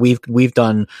turns. So we've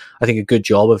done, I think, a good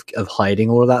job of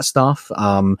hiding all of that stuff,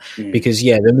 because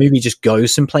the movie just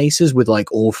goes some places with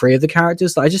like all three of the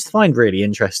characters that I just find really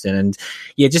interesting. And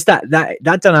just that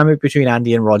dynamic between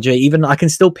Andy and Roger, even I can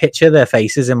still picture their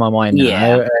faces in my mind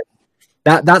now.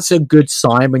 That's a good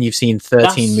sign when you've seen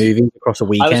 13 movies across a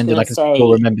weekend, and I can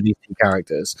still remember these two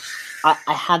characters. I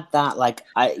had that, like,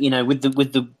 with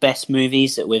the best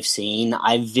movies that we've seen,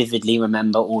 I vividly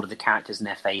remember all of the characters and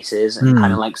their faces, and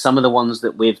kind of like some of the ones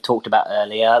that we've talked about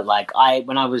earlier. Like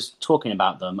when I was talking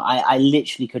about them, I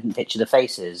literally couldn't picture the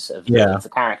faces of the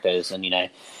characters, and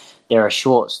there are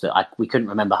shorts that we couldn't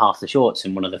remember half the shorts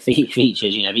in one of the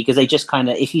features, because they just kind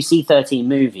of, if you see 13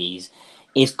 movies,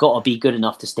 it's got to be good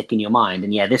enough to stick in your mind.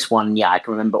 And this one, I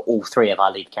can remember all three of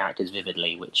our lead characters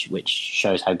vividly, which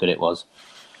shows how good it was.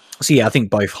 So I think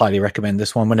both highly recommend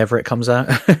this one whenever it comes out.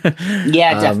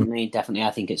 Definitely.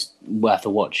 I think it's worth a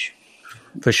watch.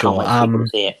 For sure.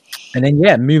 See it. And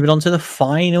then moving on to the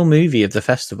final movie of the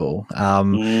festival.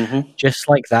 Just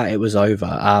like that, it was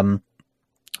over.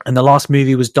 And the last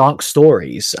movie was Dark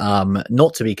Stories,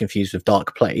 not to be confused with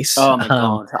Dark Place. Oh my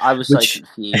god, I was so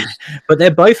confused. But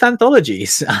they're both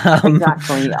anthologies.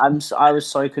 Exactly, I was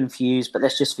so confused. But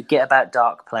let's just forget about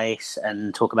Dark Place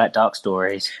and talk about Dark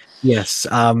Stories. Yes,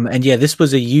 and this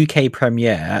was a UK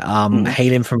premiere,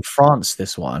 hailing from France.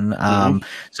 This one,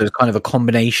 so it's kind of a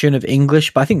combination of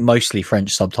English, but I think mostly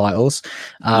French subtitles.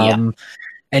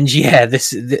 And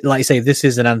this, like I say, this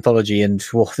is an anthology, and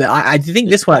I think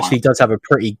this one actually does have a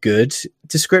pretty good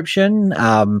description,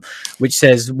 which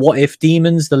says, "What if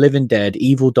demons, the living dead,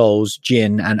 evil dolls,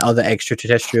 jinn, and other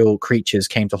extraterrestrial creatures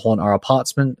came to haunt our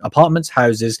apartments,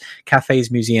 houses, cafes,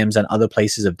 museums, and other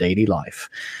places of daily life?"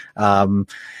 And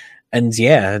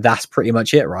that's pretty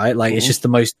much it, right? Like, it's just the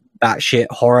most batshit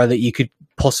horror that you could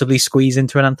possibly squeeze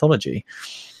into an anthology.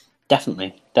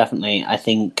 Definitely. I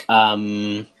think.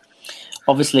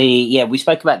 Obviously, we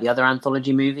spoke about the other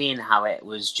anthology movie and how it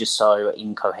was just so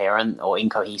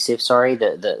incohesive. Sorry,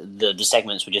 the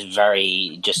segments were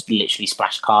just literally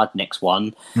splash card next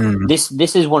one.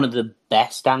 This is one of the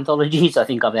best anthologies I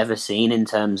think I've ever seen in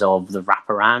terms of the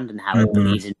wraparound and how it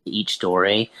leads into each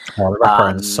story. Oh, the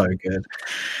wraparound is so good.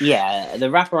 Yeah, the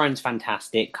wraparound's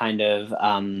fantastic. Kind of,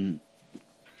 a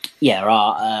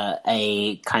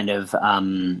kind of.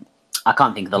 I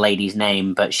can't think of the lady's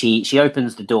name, but she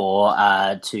opens the door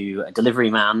to a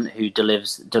delivery man who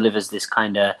delivers this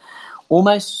kind of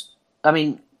almost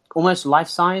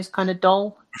life-size kind of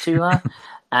doll to her.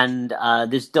 And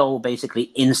this doll basically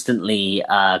instantly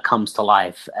comes to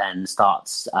life and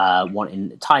starts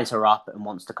ties her up and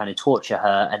wants to kind of torture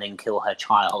her and then kill her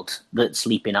child that's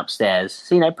sleeping upstairs.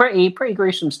 So, pretty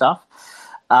gruesome stuff.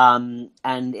 And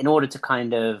in order to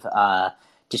kind of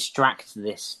distract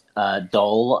this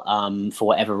doll for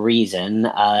whatever reason,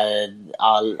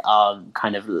 our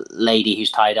kind of lady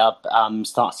who's tied up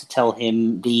starts to tell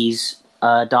him these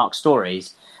dark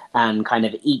stories, and kind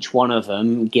of each one of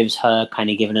them gives her kind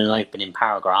of given an opening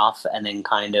paragraph, and then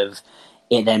kind of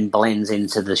it then blends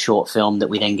into the short film that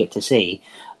we then get to see,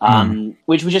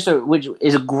 which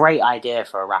is a great idea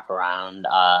for a wraparound.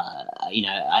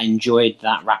 I enjoyed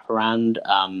that wraparound,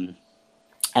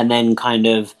 and then kind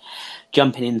of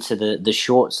jumping into the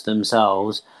shorts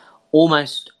themselves,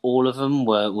 almost all of them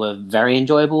were very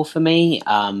enjoyable for me.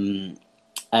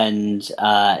 and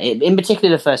in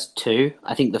particular the first two.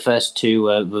 I think the first two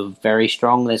were very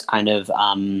strong. There's kind of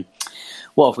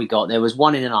what have we got? There was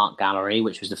one in an art gallery,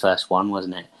 which was the first one,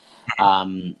 wasn't it?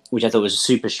 Which I thought was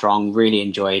super strong. Really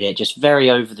enjoyed it. Just very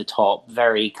over the top,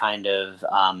 very kind of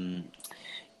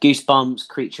Goosebumps,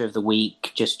 Creature of the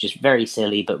Week. Just very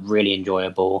silly, but really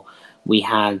enjoyable. We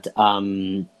had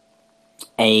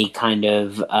a kind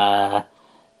of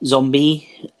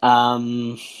zombie,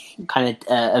 kind of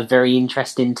a very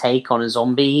interesting take on a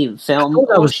zombie film. I thought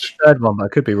that was the third one, but I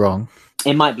could be wrong.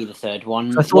 It might be the third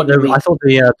one. I thought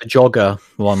the Jogger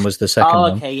one was the second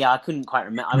one. Oh, okay, yeah, I couldn't quite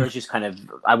remember. I was just kind of,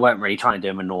 I weren't really trying to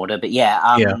do them in order, but yeah,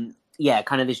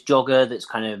 kind of this jogger that's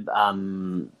kind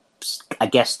of, I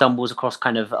guess, stumbles across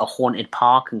kind of a haunted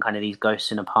park and kind of these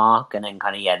ghosts in a park, and then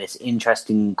kind of, this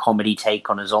interesting comedy take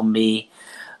on a zombie,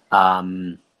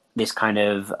 this kind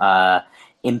of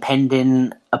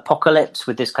impending apocalypse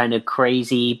with this kind of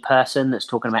crazy person that's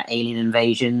talking about alien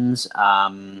invasions.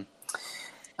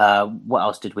 What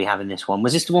else did we have in this one?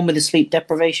 Was this the one with the sleep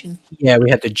deprivation? Yeah, we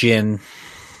had the Jinn.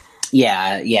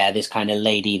 Yeah, this kind of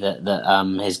lady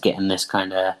that is getting this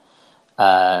kind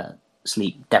of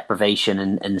sleep deprivation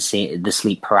and see the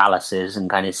sleep paralysis and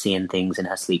kind of seeing things in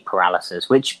her sleep paralysis,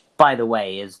 which, by the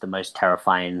way, is the most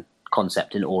terrifying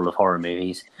concept in all of horror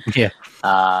movies. Yeah,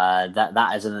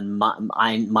 that is a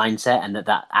mindset, and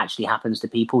that actually happens to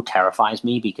people terrifies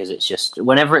me, because it's just,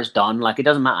 whenever it's done, like, it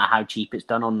doesn't matter how cheap it's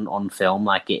done on film,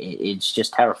 like it's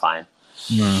just terrifying.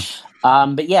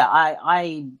 But yeah,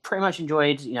 I pretty much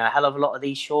enjoyed a hell of a lot of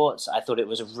these shorts. I thought it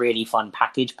was a really fun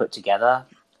package put together.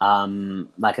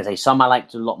 Like I say, some I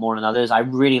liked a lot more than others. I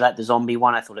really liked the zombie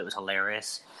one. I thought it was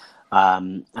hilarious.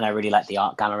 And I really liked the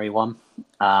art gallery one.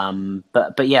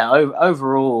 But yeah,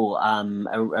 overall,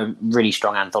 a really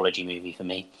strong anthology movie for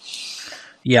me.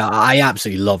 Yeah, I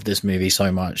absolutely love this movie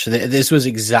so much. This was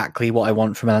exactly what I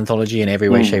want from an anthology in every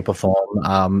way, shape, or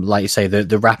form. Like you say, the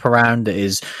wraparound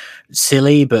is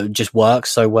silly but just works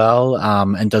so well,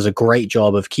 and does a great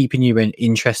job of keeping you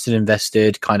interested,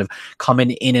 invested, kind of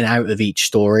coming in and out of each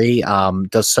story.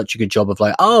 Does such a good job of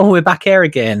like, oh, we're back here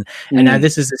again, and now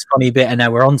this is this funny bit, and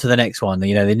now we're on to the next one.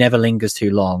 They never lingers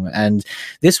too long, and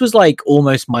this was like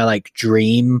almost my like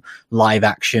dream live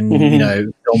action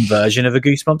film version of a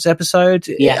Goosebumps episode,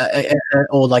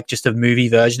 or like just a movie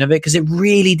version of it, because it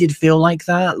really did feel like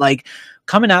that. Like,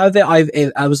 coming out of it,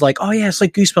 I was like, oh yeah, it's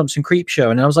like Goosebumps and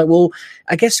Creepshow. And I was like, well,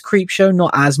 I guess Creepshow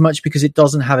not as much, because it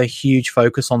doesn't have a huge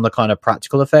focus on the kind of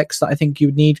practical effects that I think you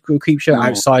would need for Creepshow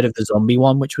outside of the zombie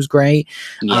one, which was great.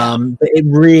 But it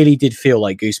really did feel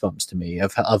like Goosebumps to me,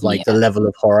 of like the level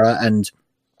of horror. And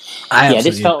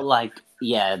this felt like,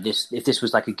 if this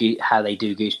was like how they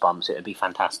do Goosebumps, it would be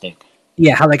fantastic.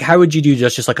 Yeah, how would you do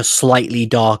just like a slightly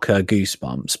darker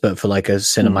Goosebumps, but for like a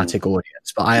cinematic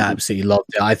audience? But I absolutely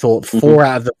loved it. I thought 4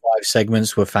 out of the 5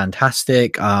 segments were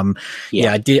fantastic. I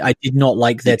did not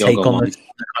like their take on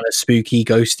the kind of spooky,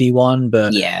 ghosty one,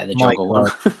 but the jogger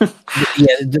one.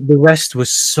 The rest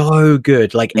was so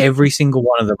good. Like every single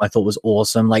one of them, I thought was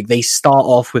awesome. Like they start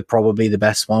off with probably the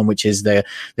best one, which is the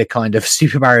kind of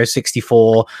Super Mario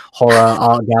 64 horror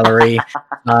art gallery,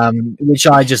 which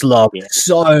I just love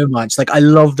so much. Like I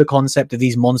love the concept of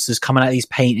these monsters coming out of these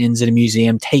paintings in a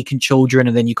museum, taking children,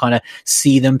 and then you kind of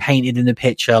see them painted in the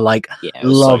picture. Like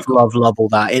love all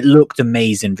that. It looked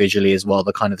amazing visually as well,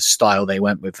 the kind of style they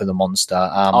went with for the monster.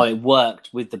 It worked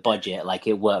with the budget. Like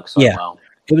it works so well.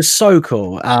 It was so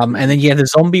cool. And then the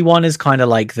zombie one is kind of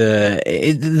like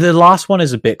the last one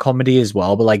is a bit comedy as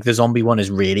well, but like the zombie one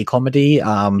is really comedy. This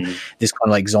kind of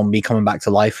like zombie coming back to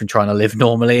life and trying to live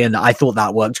normally, and I thought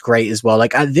that worked great as well.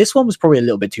 Like this one was probably a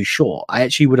little bit too short. I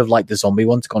actually would have liked the zombie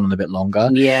one to go on a bit longer.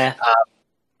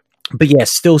 But yeah,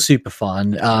 still super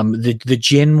fun. The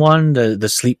Jinn one, the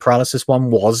sleep paralysis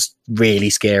one, was really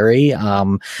scary.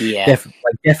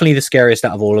 Definitely the scariest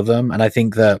out of all of them. And I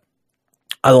think that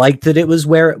I liked that it was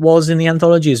where it was in the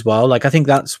anthology as well. Like I think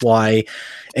that's why,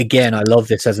 again, I love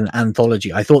this as an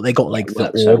anthology. I thought they got like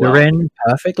the order in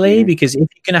perfectly, because if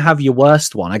you're going to have your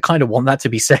worst one, I kind of want that to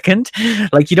be second.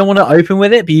 Like you don't want to open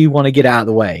with it, but you want to get it out of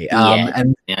the way. I see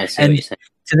what you're saying.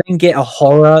 To then get a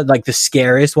horror, like the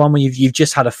scariest one, when you've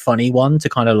just had a funny one to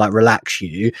kind of like relax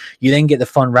you then get the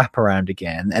fun wraparound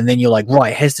again, and then you're like,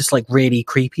 right, here's this like really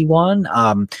creepy one,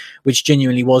 which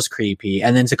genuinely was creepy,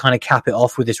 and then to kind of cap it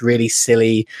off with this really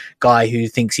silly guy who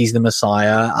thinks he's the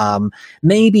Messiah.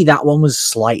 Maybe that one was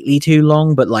slightly too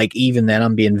long, but like even then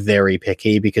I'm being very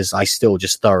picky, because I still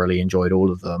just thoroughly enjoyed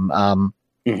all of them.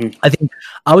 I think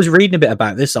I was reading a bit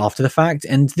about this after the fact,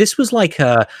 and this was like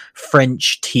a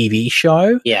French TV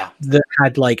show that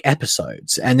had like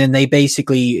episodes, and then they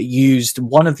basically used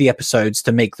one of the episodes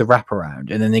to make the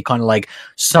wraparound, and then they kind of like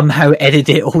somehow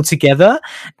edited it all together.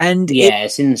 And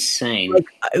it's insane. Like,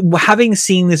 having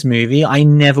seen this movie, I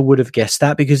never would have guessed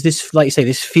that, because this, like you say,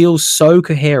 this feels so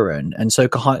coherent and so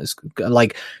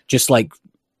like just like.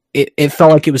 It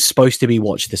felt like it was supposed to be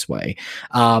watched this way,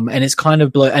 and it's kind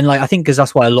of and like I think because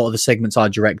that's why a lot of the segments are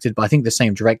directed. But I think the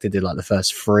same director did like the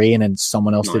first 3, and then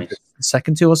someone else did the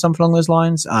second 2 or something along those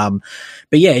lines.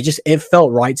 But yeah, it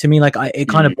felt right to me. Like it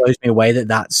kind of blows me away that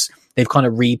they've kind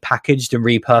of repackaged and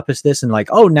repurposed this, and like,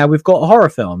 oh, now we've got a horror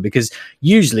film, because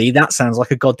usually that sounds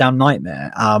like a goddamn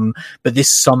nightmare. But this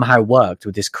somehow worked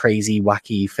with this crazy,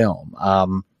 wacky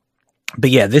film. But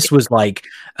yeah, this was like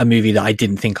a movie that I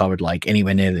didn't think I would like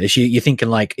anywhere near this. You're thinking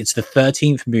like it's the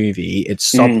 13th movie,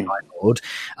 it's subtitled,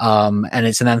 and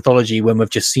it's an anthology when we've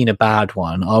just seen a bad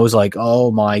one. I was like,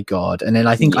 oh my God. And then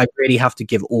I think I really have to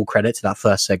give all credit to that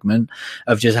first segment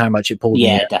of just how much it pulled me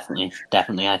in.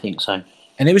 Definitely. I think so.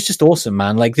 And it was just awesome,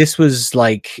 man. Like, this was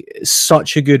like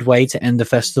such a good way to end the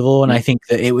festival. And I think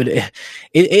that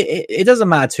it doesn't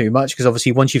matter too much, because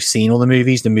obviously once you've seen all the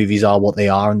movies are what they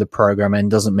are, and the program end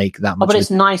doesn't make that much. But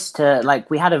it's nice to, like,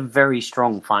 we had a very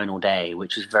strong final day,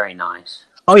 which is very nice.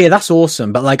 Oh yeah, that's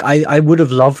awesome. But like, I would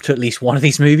have loved to at least one of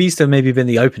these movies to maybe been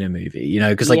the opening movie, you know,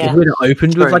 because like if we had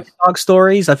opened with like Dark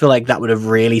Stories, I feel like that would have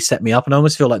really set me up, and I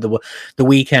almost feel like the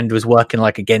weekend was working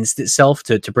like against itself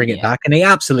to bring it back, and they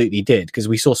absolutely did, because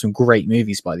we saw some great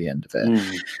movies by the end of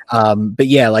it. But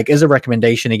yeah, like as a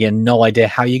recommendation, again, no idea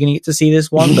how you're going to get to see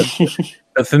this one, but.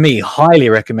 But for me, highly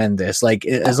recommend this. Like,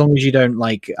 as long as you don't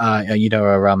like, are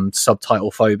subtitle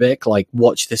phobic, like,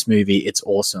 watch this movie. It's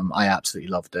awesome. I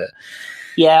absolutely loved it.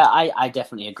 Yeah, I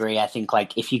definitely agree. I think,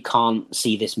 like, if you can't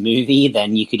see this movie,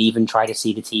 then you could even try to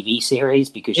see the TV series,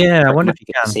 because I wonder if you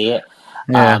can see it.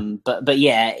 Yeah. But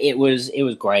yeah, it was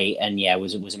great, and yeah, it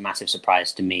was a massive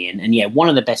surprise to me, and yeah, one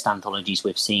of the best anthologies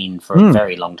we've seen for a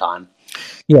very long time.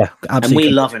 Yeah, absolutely. And we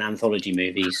love an anthology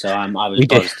movie, so I was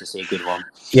buzzed to see a good one.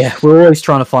 Yeah, we're always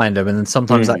trying to find them, and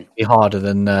sometimes that can be harder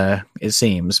than it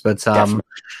seems. But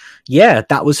yeah,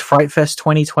 that was Fright Fest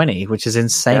 2020, which is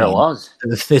insane. There it was.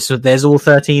 There's all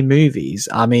 13 movies.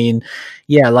 I mean,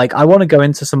 yeah, like I want to go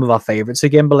into some of our favorites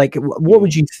again, but like, what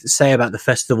would you say about the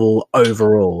festival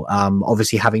overall?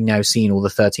 Obviously, having now seen all the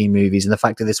 13 movies, and the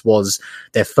fact that this was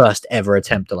their first ever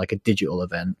attempt at like a digital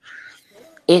event.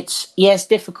 It's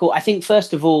difficult. I think,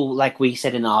 first of all, like we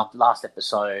said in our last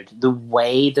episode, the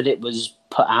way that it was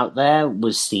put out there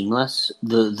was seamless.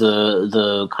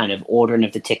 The kind of ordering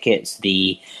of the tickets,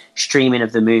 the streaming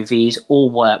of the movies, all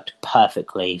worked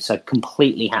perfectly. So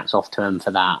completely hats off to them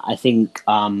for that. I think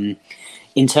in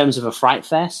terms of a Fright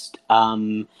Fest,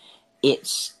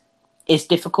 it's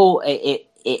difficult.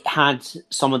 It had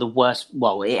some of the worst.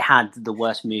 Well, it had the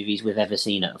worst movies we've ever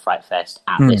seen at a Fright Fest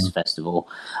at this festival,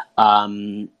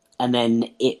 and then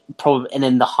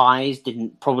the highs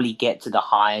didn't probably get to the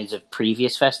highs of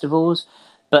previous festivals.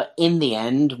 But in the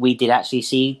end, we did actually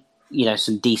see,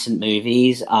 some decent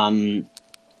movies. So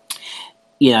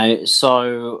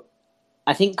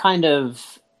I think kind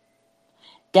of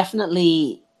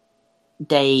definitely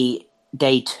day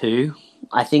 2.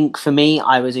 I think for me,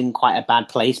 I was in quite a bad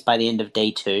place by the end of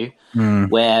day 2,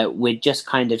 where we'd just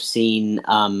kind of seen,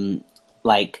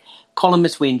 like,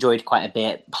 Columnus we enjoyed quite a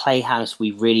bit, Playhouse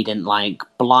we really didn't like,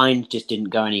 Blind just didn't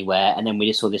go anywhere, and then we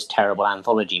just saw this terrible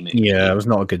anthology movie. Yeah, it was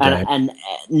not a good day. And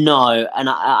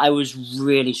I was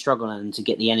really struggling to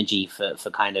get the energy for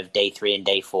kind of day 3 and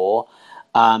day 4.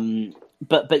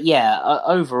 But yeah,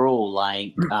 overall,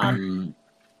 like...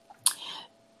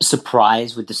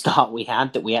 surprised with the start we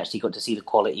had, that we actually got to see the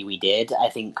quality we did. I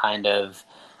think kind of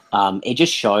it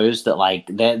just shows that like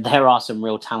there are some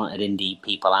real talented indie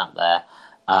people out there.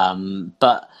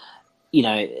 But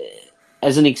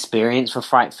as an experience for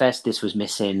Fright Fest, this was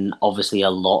missing obviously a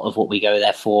lot of what we go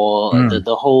there for.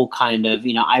 The whole kind of,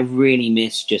 I really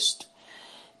miss just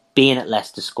being at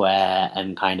Leicester Square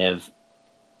and kind of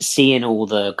seeing all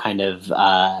the kind of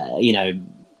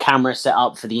camera set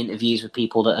up for the interviews with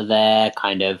people that are there,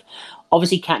 kind of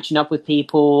obviously catching up with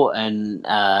people, and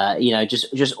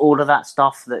just all of that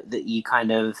stuff that you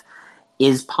kind of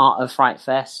is part of Fright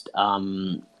Fest,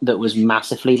 that was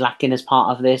massively lacking as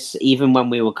part of this. Even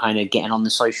when we were kind of getting on the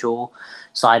social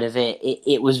side of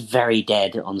it was very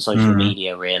dead on social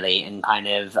media, really, and kind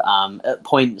of at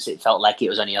points it felt like it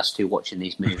was only us two watching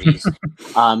these movies.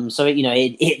 So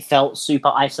it felt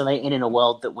super isolating in a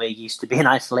world that we're used to being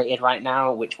isolated right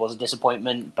now, which was a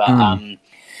disappointment. But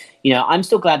I'm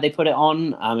still glad they put it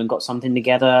on and got something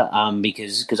together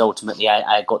because ultimately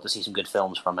I got to see some good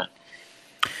films from it.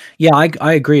 Yeah,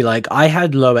 I agree. Like, I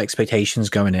had low expectations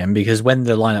going in because when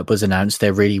the lineup was announced,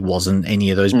 there really wasn't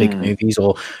any of those big movies,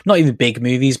 or not even big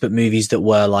movies, but movies that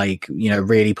were like,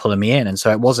 really pulling me in. And so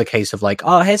it was a case of like,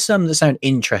 oh, here's some that sound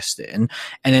interesting.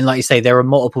 And then, like you say, there were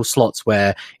multiple slots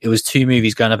where it was two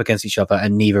movies going up against each other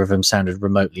and neither of them sounded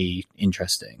remotely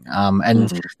interesting. And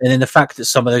then the fact that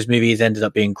some of those movies ended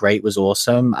up being great was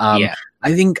awesome.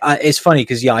 I think it's funny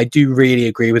because, I do really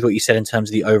agree with what you said in terms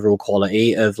of the overall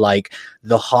quality of like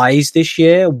the highs this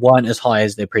year weren't as high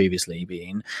as they've previously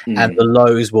been, and the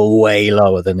lows were way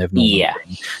lower than they've normally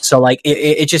been. So like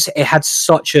it had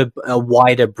such a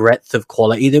wider breadth of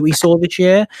quality that we saw this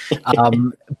year.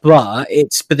 But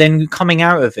then coming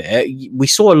out of it, we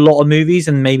saw a lot of movies,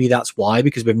 and maybe that's why,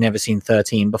 because we've never seen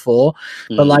 13 before.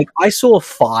 But like I saw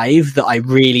 5 that I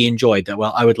really enjoyed that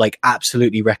I would like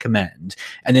absolutely recommend,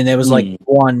 and then there was like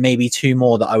 1, maybe 2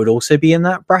 more that I would also be in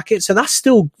that bracket. So that's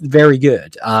still very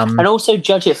good. And also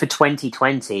judge it for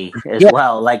 2020 as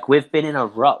well. Like we've been in a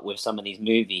rut with some of these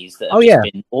movies that have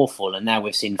been awful, and now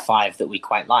we've seen 5 that we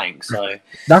quite like. So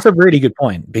that's a really good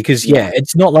point because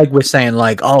it's not like we're saying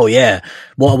like, oh yeah,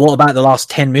 what about the last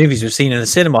 10 movies we've seen in the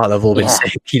cinema that have all been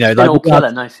sick? Like all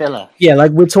killer, no filler. Yeah,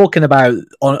 like we're talking about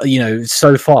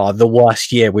so far the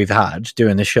worst year we've had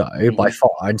doing the show by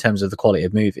far in terms of the quality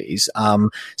of movies.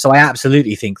 So I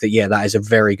absolutely think that that is a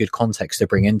very good context to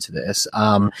bring into this.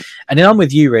 And then I'm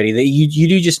with you really that you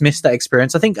do just miss that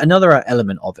experience. I think another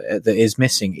element of it that is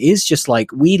missing is just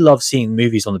like we love seeing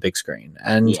movies on the big screen,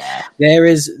 and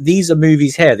these are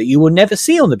movies here that you will never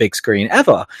see on the big screen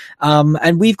ever.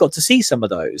 And we've got to see some of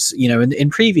those, in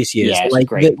previous years. Like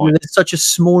there's such a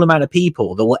small amount of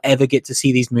people that will ever get to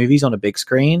see these movies on a big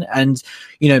screen, and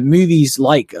movies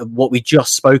like what we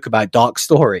just spoke about, Dark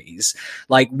Stories,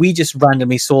 like we just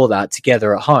randomly saw that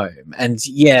together at home, and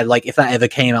like if that ever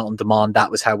came out on demand,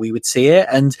 that was how we would see it.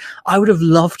 And I would have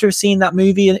loved to have seen that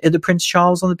movie at the Prince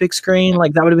Charles on the big screen.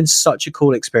 Like that would have been such a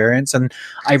cool experience, and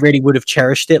I really would have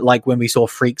cherished it, like when we saw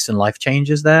Freaks and Life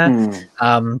Changers there.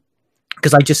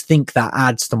 Because I just think that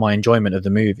adds to my enjoyment of the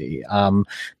movie.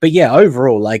 But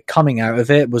overall, like coming out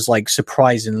of it was like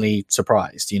surprisingly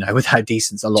surprised, with how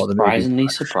decent a lot of the movie. Surprisingly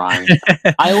surprised.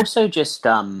 I also just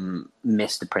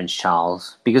miss the Prince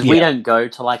Charles because we don't go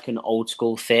to like an old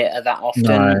school theater that often.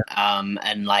 No.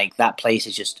 And like that place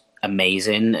is just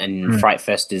amazing, and Fright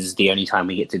Fest is the only time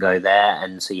we get to go there.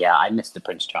 And so I miss the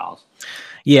Prince Charles.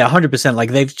 Yeah, 100%. Like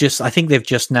I think they've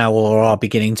just now or are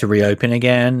beginning to reopen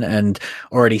again, and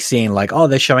already seeing like, oh,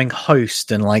 they're showing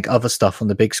Host and like other stuff on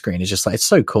the big screen. It's just like, it's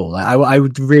so cool. Like, I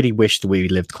would really wish that we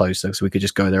lived closer so we could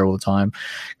just go there all the time,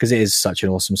 because it is such an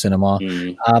awesome cinema.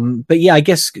 But I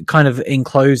guess kind of in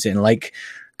closing, like,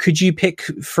 could you pick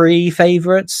 3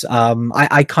 favorites?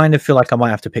 I kind of feel like I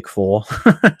might have to pick 4.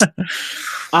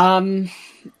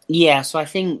 So I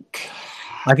think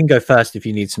I can go first if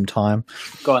you need some time.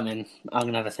 Go on then. I'm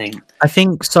going to have a think. I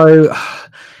think so.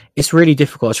 It's really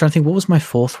difficult. I was trying to think, what was my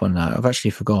 4th one now? I've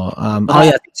actually forgot.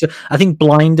 I think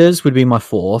Blinders would be my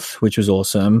 4th, which was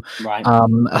awesome. Right.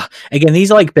 Again,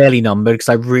 these are like barely numbered because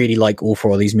I really like all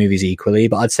 4 of these movies equally,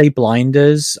 but I'd say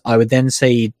Blinders. I would then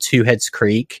say Two Heads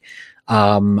Creek.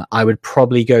 I would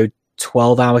probably go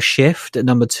 12-Hour Shift at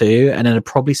number 2, and then I'd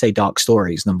probably say Dark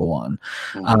Stories number 1.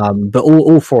 But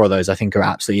all 4 of those I think are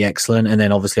absolutely excellent, and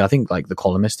then obviously I think like The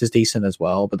Columnist is decent as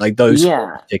well, but like those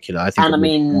 4 in particular I think. And I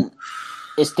mean,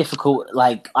 it's difficult,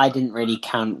 like I didn't really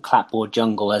count Clapboard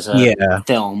Jungle as a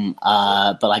film,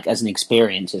 but like as an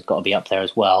experience it's got to be up there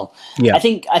as well. I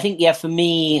think for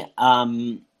me,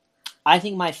 I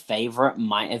think my favorite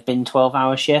might have been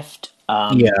 12-Hour Shift.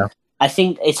 I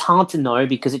think it's hard to know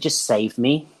because it just saved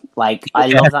me. Like, I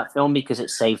love that film because it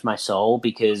saved my soul,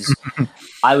 because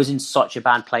I was in such a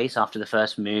bad place after the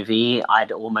first movie.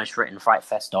 I'd almost written Fright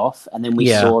Fest off, and then we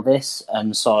saw this.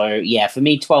 And so, for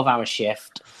me, 12-Hour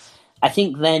Shift. I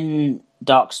think then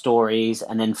Dark Stories,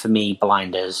 and then for me,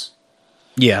 Blinders.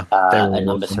 At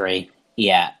number 3.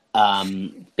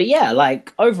 But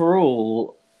like,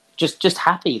 overall, just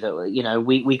happy that,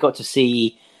 we got to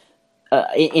see...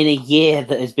 in a year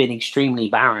that has been extremely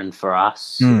barren for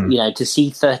us, to see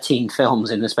 13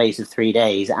 films in the space of 3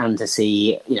 days and to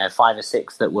see, 5 or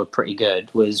 6 that were pretty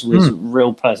good was a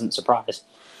real pleasant surprise.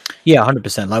 Yeah,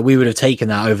 100%. Like we would have taken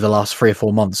that over the last 3 or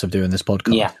 4 months of doing this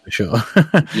podcast for sure.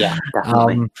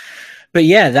 Definitely. But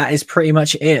yeah, that is pretty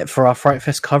much it for our Fright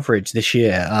Fest coverage this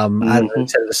year. As I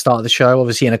said at the start of the show,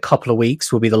 obviously in a couple of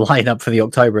weeks will be the lineup for the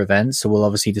October event, so we'll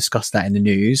obviously discuss that in the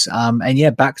news. And yeah,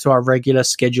 back to our regular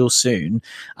schedule soon,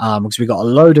 because we got a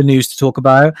load of news to talk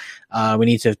about. We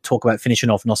need to talk about finishing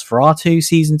off Nosferatu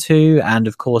season 2, and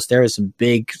of course there are some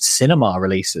big cinema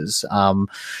releases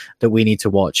that we need to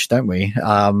watch, don't we?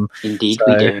 Indeed,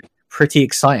 we do. Pretty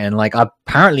exciting. Like,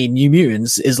 apparently New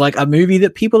Mutants is like a movie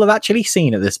that people have actually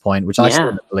seen at this point, which I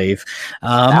still don't believe.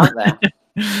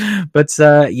 But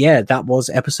yeah, that was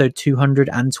episode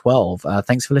 212.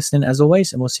 Thanks for listening as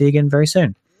always, and we'll see you again very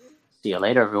soon. See you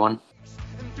later, everyone.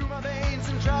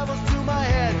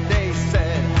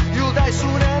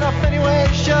 Soon enough anyway,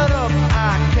 shut up,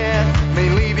 I can't,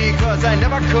 mainly because I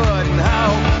never could, and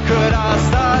how could I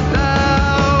start that?